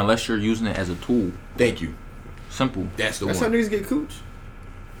Instagram unless you're using it as a tool. Thank you. Simple. That's the one. That's how niggas get cooch.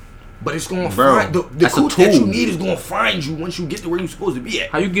 But it's gonna find the cooch that you need is gonna find you once you get to where you're supposed to be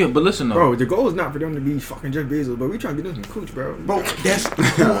at. How you get? But listen though, bro, the goal is not for them to be fucking Jeff Bezos, but we trying to get them some cooch, bro. Bro, that's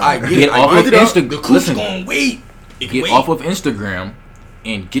cool. I get it. Off of Instagram. The cooch gonna wait. Get off of Instagram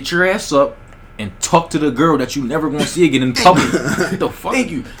and get your ass up and talk to the girl that you never gonna see again in public. What the fuck? Thank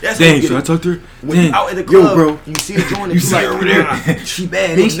you. That's dang, should I talk to her? When you out at the club, bro, you see the joint, you see her over there. She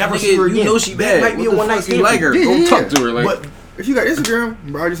bad. You never see her again. You know she bad. Might be a one night stand. You like her? Go talk to her. Like. If you got Instagram,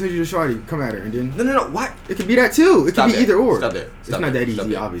 bro, I just need you to shawty, come at her, and then no, what? It could be that too. It could be either or. Stop that. It's not that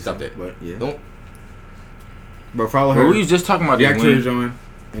easy, obviously. Stop that. But yeah, don't. Bro, follow her. But we was just talking about the actor join,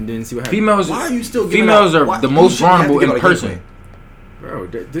 and then see what happens. Females. Why are you still? Females are the most vulnerable in person. Bro,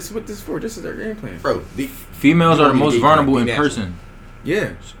 this is what this is for. This is their game plan. Bro, females are the most vulnerable in person.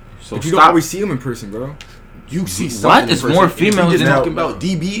 Yeah. So but you don't always see them in person, bro. You see what? It's more females than talking about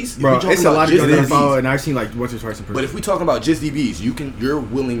DBs, bro. It's a lot of girls that follow, and I've seen like once or twice in person. But if we talking about just DBs, you're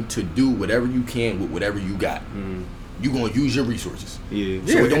willing to do whatever you can with whatever you got. You gonna use your resources. Yeah.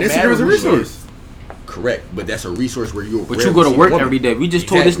 So and Instagram is a resource. Correct, but that's a resource where you're. But you go to work every day. We just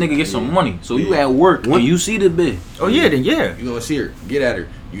told this nigga get some money, so you at work and you see the bitch. Oh yeah, then yeah. You gonna see her, get at her.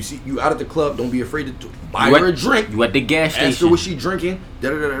 You see you out at the club. Don't be afraid to buy her a drink. You at the gas station. Ask her what she drinking.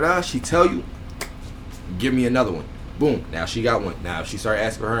 She tell you. Give me another one. Boom. Now she got one. Now if she start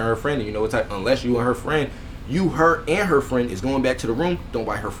asking her and her friend, and you know what type, unless you and her friend, her and her friend is going back to the room, don't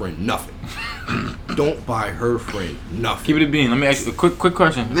buy her friend nothing. Don't buy her friend nothing. Keep it a bean. Let me ask you a quick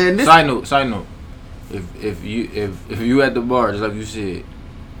question. Man, side note. If you at the bar, just like you said,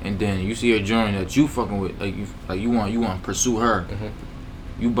 and then you see a joint that you fucking with, you want to pursue her,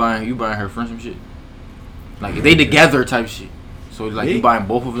 you buying her friend some shit, like if they together type shit. So like you buying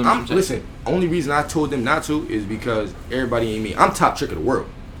both of them. Listen, only reason I told them not to is because everybody ain't me. I'm top trick of the world.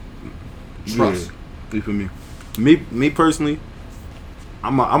 Trust. Yeah. You feel me? Me personally,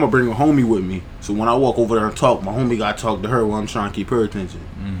 I'm gonna bring a homie with me. So when I walk over there and talk, my homie gotta talk to her while I'm trying to keep her attention.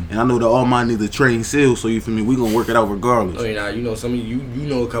 And I know that all mine need a trained sales, so you feel me? We gonna work it out regardless. Oh yeah, you know some of you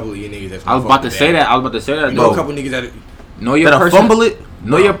know a couple of your niggas that's. I was about to say that. You know a couple niggas that. Know your person. Fumble it.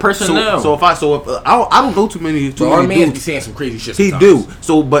 Know your personnel. So if I don't know too many. Our man be saying some crazy shit. He do.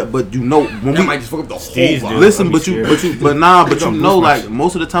 So but you know when that might just fuck up the whole vibe. Listen, but you know like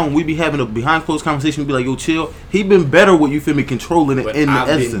most of the time when we be having a behind closed conversation, we be like, yo, chill. He been better with, you feel me, controlling it in the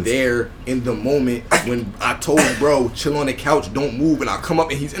essence. I've been there in the moment when I told bro, chill on the couch, don't move, and I come up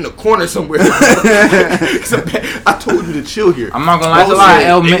and he's in the corner somewhere. I told you to chill here. I'm not gonna lie,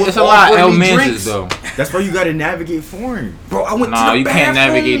 it's a lot of L Men's though. That's why you gotta navigate for him, bro. I went to the you can't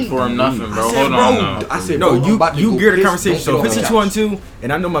navigate for him nothing, bro. Hold on. I said, no, you gear the conversation. So if it's a 2-on-2,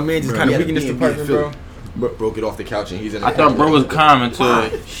 and I know my man just kind of weak in this department, bro. Broke it off the couch and he's in. I thought bro was calm until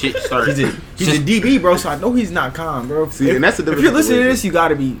shit started. He's a DB, bro. So I know he's not calm, bro. See, and that's the difference. If you're listening to this, you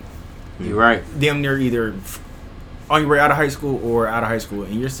gotta be. You're right. Damn near either on your way out of high school or out of high school,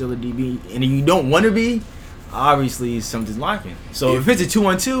 and you're still a DB, and you don't want to be. Obviously, something's lacking. So if it's a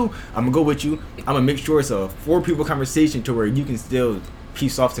 2-on-2, I'm gonna go with you. I'm gonna make sure it's a 4 people conversation to where you can still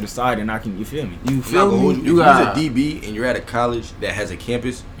piece off to the side and I can. You feel me? You feel me? If you're a DB and you're at a college that has a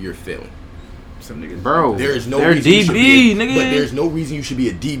campus, you're failing. Some niggas, bro. There's no they're reason DB, nigga. But there's no reason you should be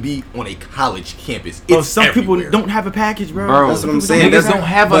a DB on a college campus. Bro, some people don't have a package, bro. That's what I'm saying. Niggas don't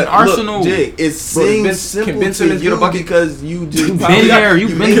have an arsenal. Jay, it seems simple to you because you just been there.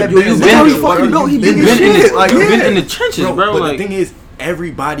 You've been in the trenches, bro. But the thing is,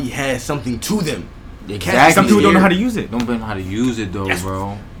 everybody has something to them. Exactly. Some people don't know how to use it. Don't know how to use it though,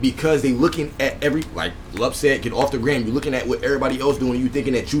 bro. Because they looking at like Love said, get off the gram. You're looking at what everybody else doing. And you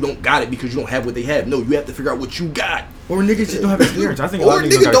thinking that you don't got it because you don't have what they have. No, you have to figure out what you got. Or niggas just don't have experience. I think or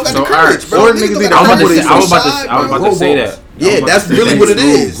niggas don't got the courage, bro. Or niggas I was about to say that. Yeah, that's really what it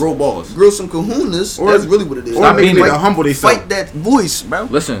is. Grow balls. Grow some kahunas. That's really what it is. Or niggas need to humble themselves. Fight that voice, bro.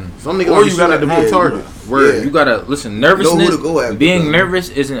 Listen, some niggas or you gotta move target. Where you gotta listen. Nervousness, being nervous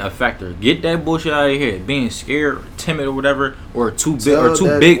isn't a factor. Get that bullshit out of here. Being scared, timid, or whatever, or too big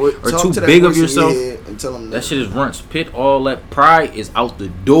of yourself. That shit is runts. Pit all that pride is out the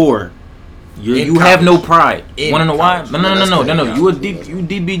door. You have no pride. Wanna know why? No. You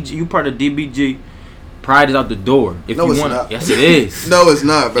DBG. You part of DBG. Pride is out the door. If you want, yes, it is. No, it's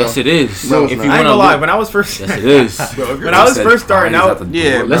not, bro. Yes, it is. No, if you I ain't gonna lie. When I was first, yes, it is. When I was first starting out,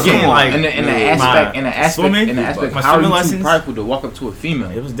 let's get like in the aspect. How are you too prideful to walk up to a female?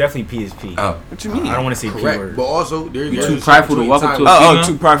 It was definitely PSP. Oh, what you mean? I don't want to say correct, but also you're too prideful to walk up to a female.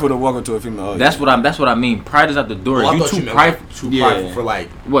 Too prideful to walk up to a female. That's what I mean. Pride is out the door. You too prideful for like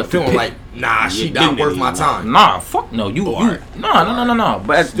what? Feeling like nah, she not worth my time. Nah, fuck no. No.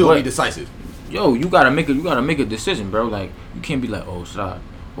 But still be decisive. Yo, you gotta make a decision, bro. Like you can't be like, oh should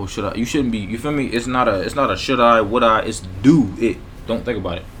I? You shouldn't be. You feel me? It's not a should I, would I? It's do it. Don't think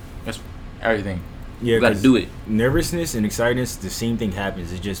about it. That's everything. Yeah, you gotta do it. Nervousness and excitedness, the same thing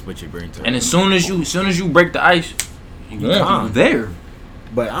happens. It's just what your brain tells. And as soon as you break the ice, you there.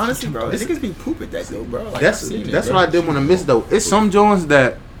 But honestly, bro, niggas be poop at that though, bro. Like, that's what I did want to miss though. It's some Jones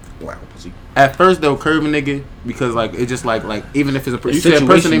that. At first they'll curve a nigga because like it's just like even if it's you said a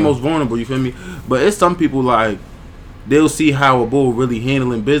person ain't most vulnerable, you feel me? But it's some people like they'll see how a bull really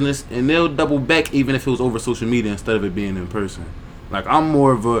handling business and they'll double back even if it was over social media instead of it being in person. Like I'm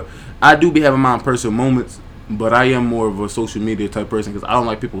more of I do be having my in-person moments, but I am more of a social media type person because I don't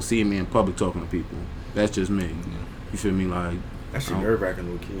like people seeing me in public talking to people. That's just me. You feel me? Like that shit nerve-wracking,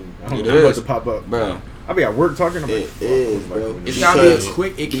 little kid. I don't know about to pop up, bro. I'll be at work talking about it. Is, bro. It's gotta be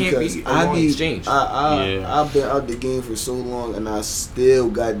quick. It can't be a long exchange. I've been out the game for so long, and I still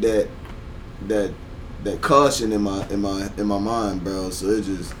got that caution in my mind, bro. So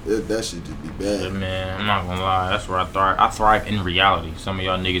that should just be bad. Yeah, man, I'm not gonna lie. That's where I thrive. I thrive in reality. Some of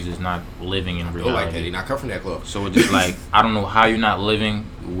y'all niggas is not living in reality. Like that. They not come from that club. So it's just like I don't know how you're not living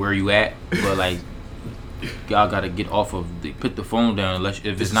where you at, but like. Y'all gotta get off of put the phone down unless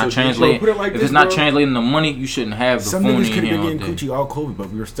if it's not translating. If it's not translating the money, you shouldn't have the phone in your hand. Some niggas could have been getting coochie all COVID, but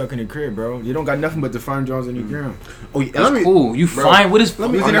we were stuck in the crib, bro. You don't got nothing but the fine draws in your gram. Oh, yeah, that's cool. You fine? What is?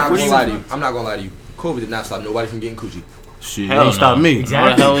 I'm not gonna lie to you. COVID did not stop nobody from getting coochie. Shit, hell no. Stop me. Exactly.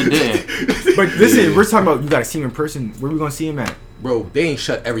 What the hell it did? But listen, we're talking about you gotta see him in person. Where we gonna see him at? Bro, they ain't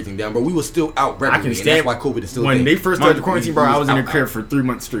shut everything down, bro. We was still out regularly, and that's why COVID is still when they first started the quarantine, bro, I was in the crib for 3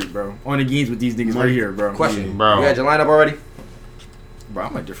 months straight, bro. On the games with these niggas right here, bro. Question, bro. You had your lineup already? Bro,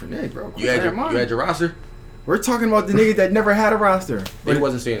 I'm a different egg, bro. You had your roster? We're talking about the niggas that never had a roster. But he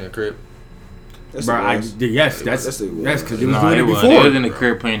wasn't staying in the crib. Yes, that's because it was doing it before. They was in the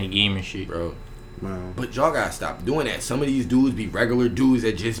crib playing the game and shit, bro. Wow. But y'all gotta stop doing that. Some of these dudes be regular dudes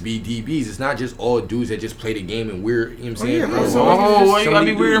that just be DBs. It's not just all dudes that just play the game and weird. You know what I'm saying? Why you gotta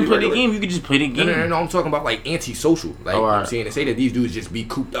be weird and play the game? You could just play the game. No, I'm talking about like antisocial. Like, you know what I'm saying? They say that these dudes just be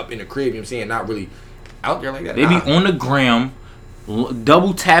cooped up in the crib, you know what I'm saying? Not really out there like that. They be on the gram,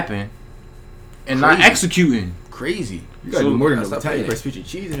 double tapping, and not executing. Crazy. You gotta do more than double tap. You gotta spit your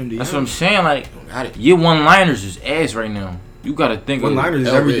cheese in them. That's what I'm saying. Like, your one-liners is ass right now. You gotta think. One-liners is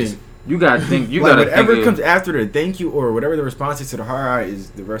everything. You gotta think. You like gotta whatever think comes after the thank you or whatever the response is to the hard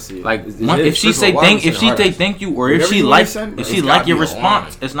is the rest of it. Like if she say thank you or if she like your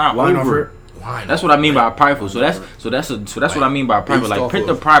response, it's not over. That's what I mean by prideful. So that's what I mean by prideful. Like put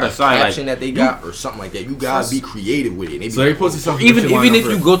the pride aside. Action that they got or something like that. You gotta be creative with it. So they post something. Even if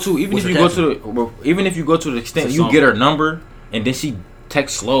you go to the extent you get her number and then she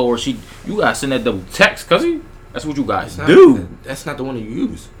text slow or you gotta send that double text, cause that's what you guys do. That's not the one you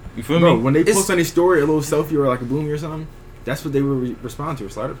use. You feel me? When they post on their story a little selfie or like a boomy or something, that's what they will respond to or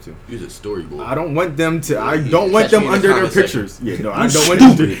slide up to. Use a storyboard. I don't want them to. I don't want them under their pictures. Yeah, no, I don't want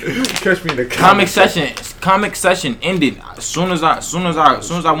them to catch me in the comic section. comic session ended as soon as I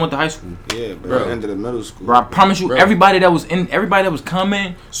went to high school. Yeah, bro. Ended the middle school. Bro, I promise you, everybody that was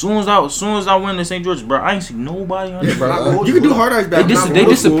commenting, soon as I went to St. George's, bro, I ain't see nobody on there, bro. You can do hard eyes back. They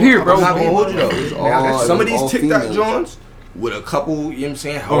disappeared, bro. I'm not gonna hold you though. Some of these TikTok joints with a couple, you know what I'm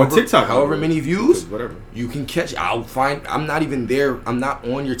saying? However many views, whatever. You can catch. I'm not even there. I'm not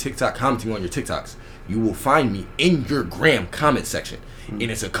on your TikTok commenting on your TikToks. You will find me in your gram comment section. And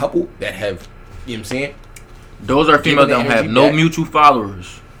it's a couple that have, you know what I'm saying? Those are females that don't have no mutual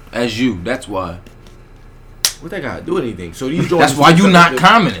followers as you. That's why. What that got to do with anything? So these that's why you not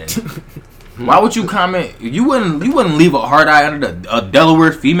commenting. Why would you comment? You wouldn't leave a hard eye under a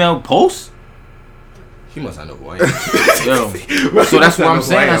Delaware female post? He must not know who I am. So that's what I'm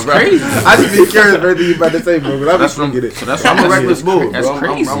saying. That's crazy. I just be curious what you about to say, bro. But I'm just gonna get it. So that's I'm a reckless bull. That's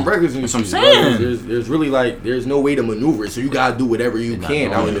crazy. I'm reckless. That's what I'm saying. There's really there's no way to maneuver it. So you gotta do whatever you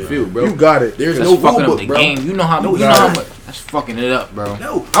can out in the field, bro. You got it. There's no rule book, bro. Game. You know how much. That's fucking it up, bro.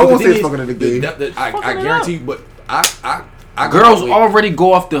 No, I won't say fucking it the game. I guarantee you, but girls already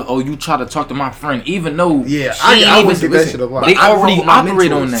go off the you try to talk to my friend, even though I would get that shit a lot. They already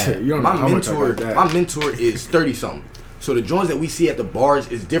operate on that. My mentor is 30 something. So the joints that we see at the bars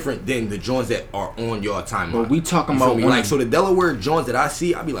is different than the joints that are on your timeline. But we talking about so the Delaware joints that I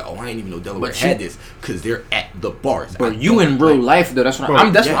see, I be like, I didn't even know Delaware had this because they're at the bars. But you in real life though, that's what what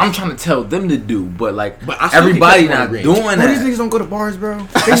I'm trying to tell them to do. But everybody not doing that. These niggas don't go to bars, bro.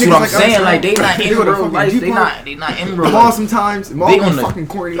 That's what I'm saying. Like they not in real life. They not in real life. Mall sometimes. They on the fucking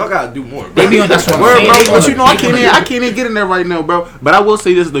corny. Y'all gotta do more. They be on. That's what I'm saying. But you know I can't even get in there right now, bro. But I will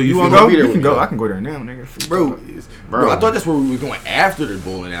say this though. You want to go? You can go. I can go there now, nigga. Bro, I thought that's where we were going after the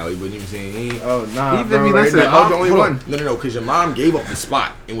bowling alley, but you know what I'm saying? Oh, nah, he bro, right? Listen, I was the only one. No, because your mom gave up the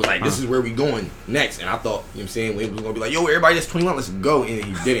spot and was like, this is where we going next. And I thought, you know what I'm saying, we was going to be like, yo, everybody that's 21, let's go. And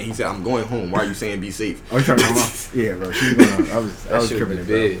he didn't. He said, I'm going home. Why are you saying be safe? Oh, you trying to go home? Yeah, bro. She was going on. I was tripping in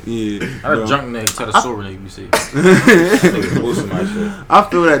bed. Yeah. I had a drunk nigga tell the story nigga, you see. I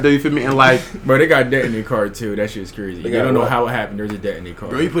feel that, though, you feel me? And like, bro, they got debt in their car, too. That shit's crazy. They don't know how it happened. There's a debt in their car.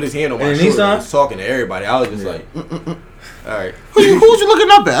 Bro, he put his hand on my shoulder. He was talking to everybody. I was just like, all right. Who's you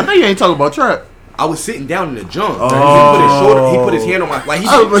looking up at? I know you ain't talking about trap. I was sitting down in the junk. He put his hand on my he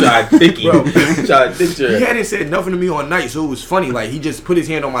hadn't said nothing to me all night, so it was funny. Like he just put his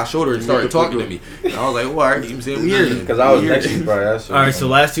hand on my shoulder and started talking to me. And I was like, well, all right, you know what I'm saying? Weird. Because I was next to you, bro. All right, so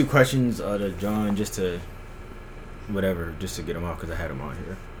last two questions to John, just to get him off because I had him on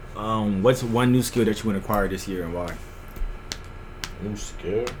here. What's one new skill that you want to acquire this year and why? New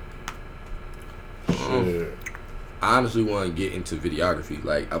skill? Shit. I honestly want to get into videography.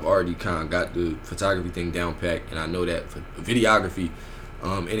 Like I've already kind of got the photography thing down packed, and I know that videography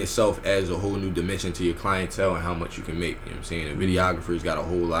in itself adds a whole new dimension to your clientele and how much you can make. You know what I'm saying? And videographers got a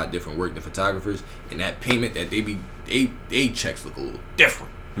whole lot different work than photographers, and that payment that they checks look a little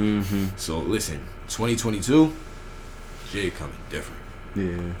different. Mm-hmm. So listen, 2022, shit coming different.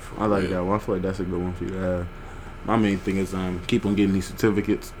 Yeah, I like that one. I feel like that's a good one for you to have. My main thing is keep on getting these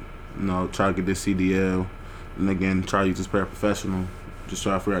certificates. You know, try to get this CDL. And again, try to use this paraprofessional. Just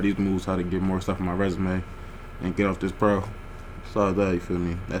try to figure out these moves, how to get more stuff on my resume, and get off this pro. So that, you feel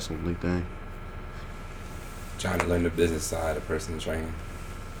me? That's the only thing. Trying to learn the business side of personal training,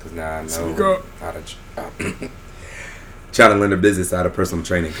 because now I know how to. Trying to learn the business side of personal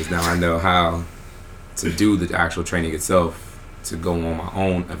training, because now I know how to do the actual training itself. To go on my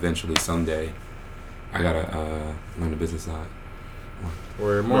own eventually someday, I gotta learn the business side.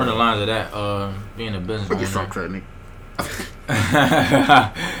 Or more in the lines of that, being a business owner.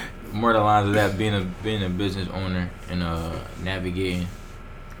 More in the lines of that, being a business owner and navigating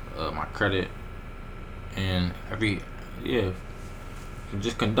my credit and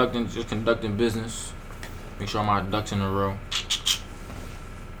just conducting business. Make sure my ducks in a row.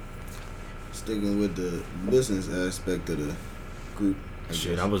 Sticking with the business aspect of the group.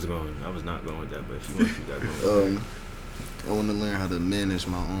 Shit, I was not going with that, but if you want to keep that going. I want to learn how to manage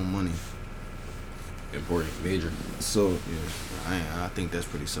my own money. Important, major. So yeah, I think that's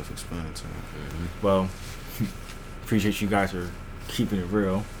pretty self-explanatory. Mm-hmm. Well, appreciate you guys for keeping it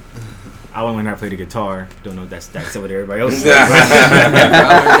real. I want to learn how to play the guitar. Don't know if that's what everybody else.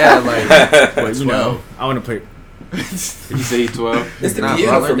 But you know, I want to play. You say 12? It's the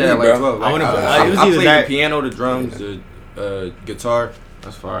piano for me, bro. I want to. I play the piano, the drums, the guitar.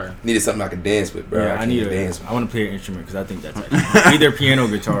 That's fire. Needed something I could dance with, bro. Yeah, I need to dance. I want to play an instrument because I think that's actually either piano or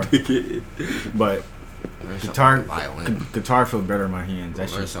guitar. But guitar feels better in my hands.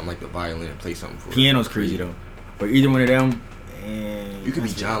 That's learn something like the violin and play something for piano's crazy though. But either one of them, and you could be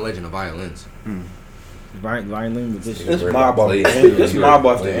John Legend of violins. violin with this. This mob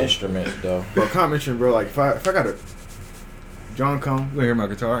off the instruments though. But comment, bro. Like if I got a John come, you gonna hear my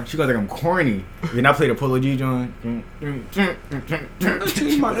guitar. She gonna think I'm corny. Then I play the Polo G John.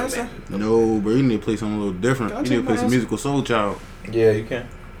 No, bro, you need to play something a little different. You need to play some Musical Soul Child. Yeah, you can.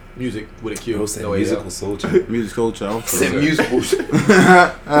 Music with a Q. No, musical soul child. Music Soul Child. Said musical. Musical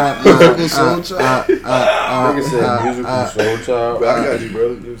Soul Child. Nigga said musical soul child. Bro, I got you, bro.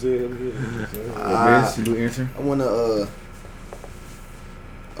 You know what I'm saying? Good answer. I wanna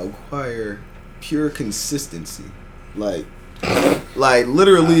acquire pure consistency, like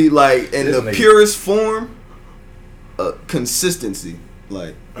literally, like in the purest form, consistency,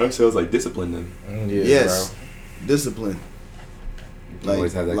 like. So it's like discipline then. Yeah, yes, bro. Discipline. Like,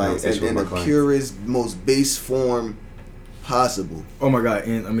 always have that conversation in with the my clients. purest, most base form possible. Oh my god!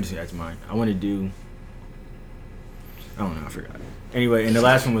 And let me just add to mine. I want to do. I don't know. I forgot. Anyway, and the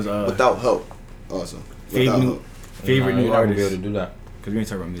last one was without help. Also, favorite new artist. Be able to do that. Cause we ain't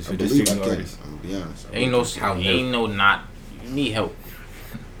talking about music. I Just believe I favorite new can. artist. I'm gonna be honest. Ain't no not. You need help.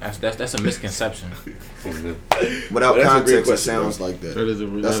 That's a misconception. Without That's a great context, it question, sounds bro. like that.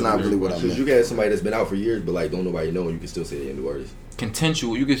 That's not really what I Because meant. you got somebody that's been out for years, but like don't nobody know, and you can still say they're a new artist.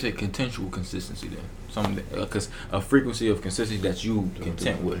 Contentual. You could say contentual consistency then. Something because a frequency of consistency that you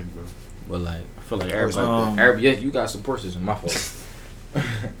content with. But like I feel like everybody, yeah, you got support system. My fault.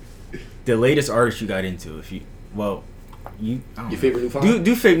 The latest artist you got into, if you I don't Your know. favorite new find?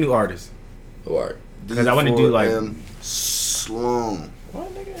 Do favorite new artist. Oh, alright. Because I want to do like Sloan. What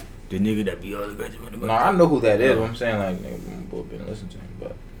nigga? the nigga that be all the guys. No, I know who that is. I'm saying like nigga, both been listening to him,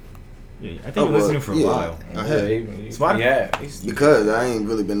 but Yeah, I think I've been listening for a while. I have. Because I ain't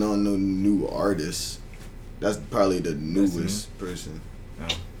really been on no new artists. That's probably the newest person. No.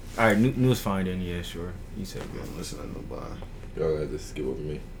 All right, newest find then. Yeah, sure. You said I don't listen to nobody. Y'all gotta just skip over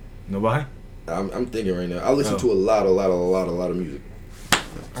me. nobody. I'm thinking right now. I listen to a lot of music.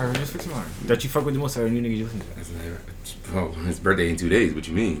 All right, just fix mine. That you fuck with the most out of new niggas you listen to. Oh, his birthday in 2 days. What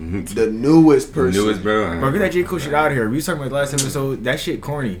you mean? The newest person. The newest, bro. Bro, get that J. Cole shit out of here. We was talking about last episode. That shit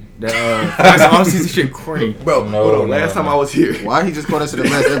corny. That last all-season shit corny. Bro, hold on. Last time I was here. Why he just called us to the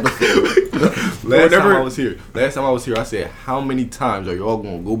last episode? Last time I was here, I said, how many times are y'all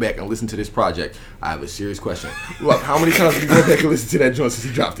gonna go back and listen to this project? I have a serious question. Look, how many times have you go back and listen to that joint since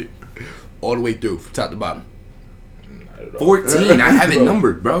he dropped it? All the way through, from top to bottom. 14. I have it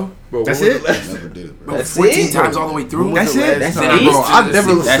numbered, bro. That's it? Never did it, bro. That's 14 times all the way through. That's it? That's Bro, it. I've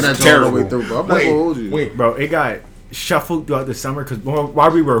never listened to that terrible. all the way through, bro. I'm not gonna hold you. Wait, Bro, it got shuffled throughout the summer because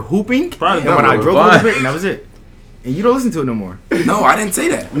while we were hooping, Probably and when I not, drove bro. a little bit, and that was it. And you don't listen to it no more. No, I didn't say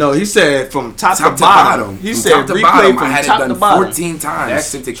that. No, he said from top Top to bottom. He From said top to replay bottom, I from had it top to done bottom. 14 times That's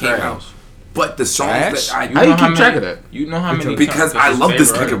since it came trash. out. But the songs Trash? that I How you keep track of that? You know how many because times I love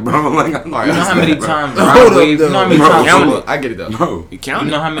this favorite nigga, bro. Like, You know how many times Hold up, Rod Wave, you know how many Bro, times count I get it though. bro, You count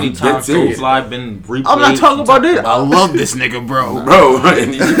you know how many I'm times dead serious. Soulfly been replayed? I'm not talking about from it. top to I bottom? love this nigga, bro. bro.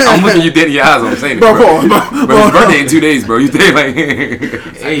 And I'm looking you dead in your eyes. I'm saying it, Bro, bro. bro, But his birthday in 2 days, bro. You think like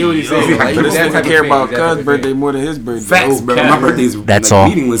I get what he's saying. Like, This that nigga type of care thing, about that type Cuz' of birthday thing. more than his birthday. facts, bro. My birthday's That's like all.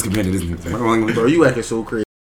 meaningless compared to this nigga. Bro, you acting so crazy.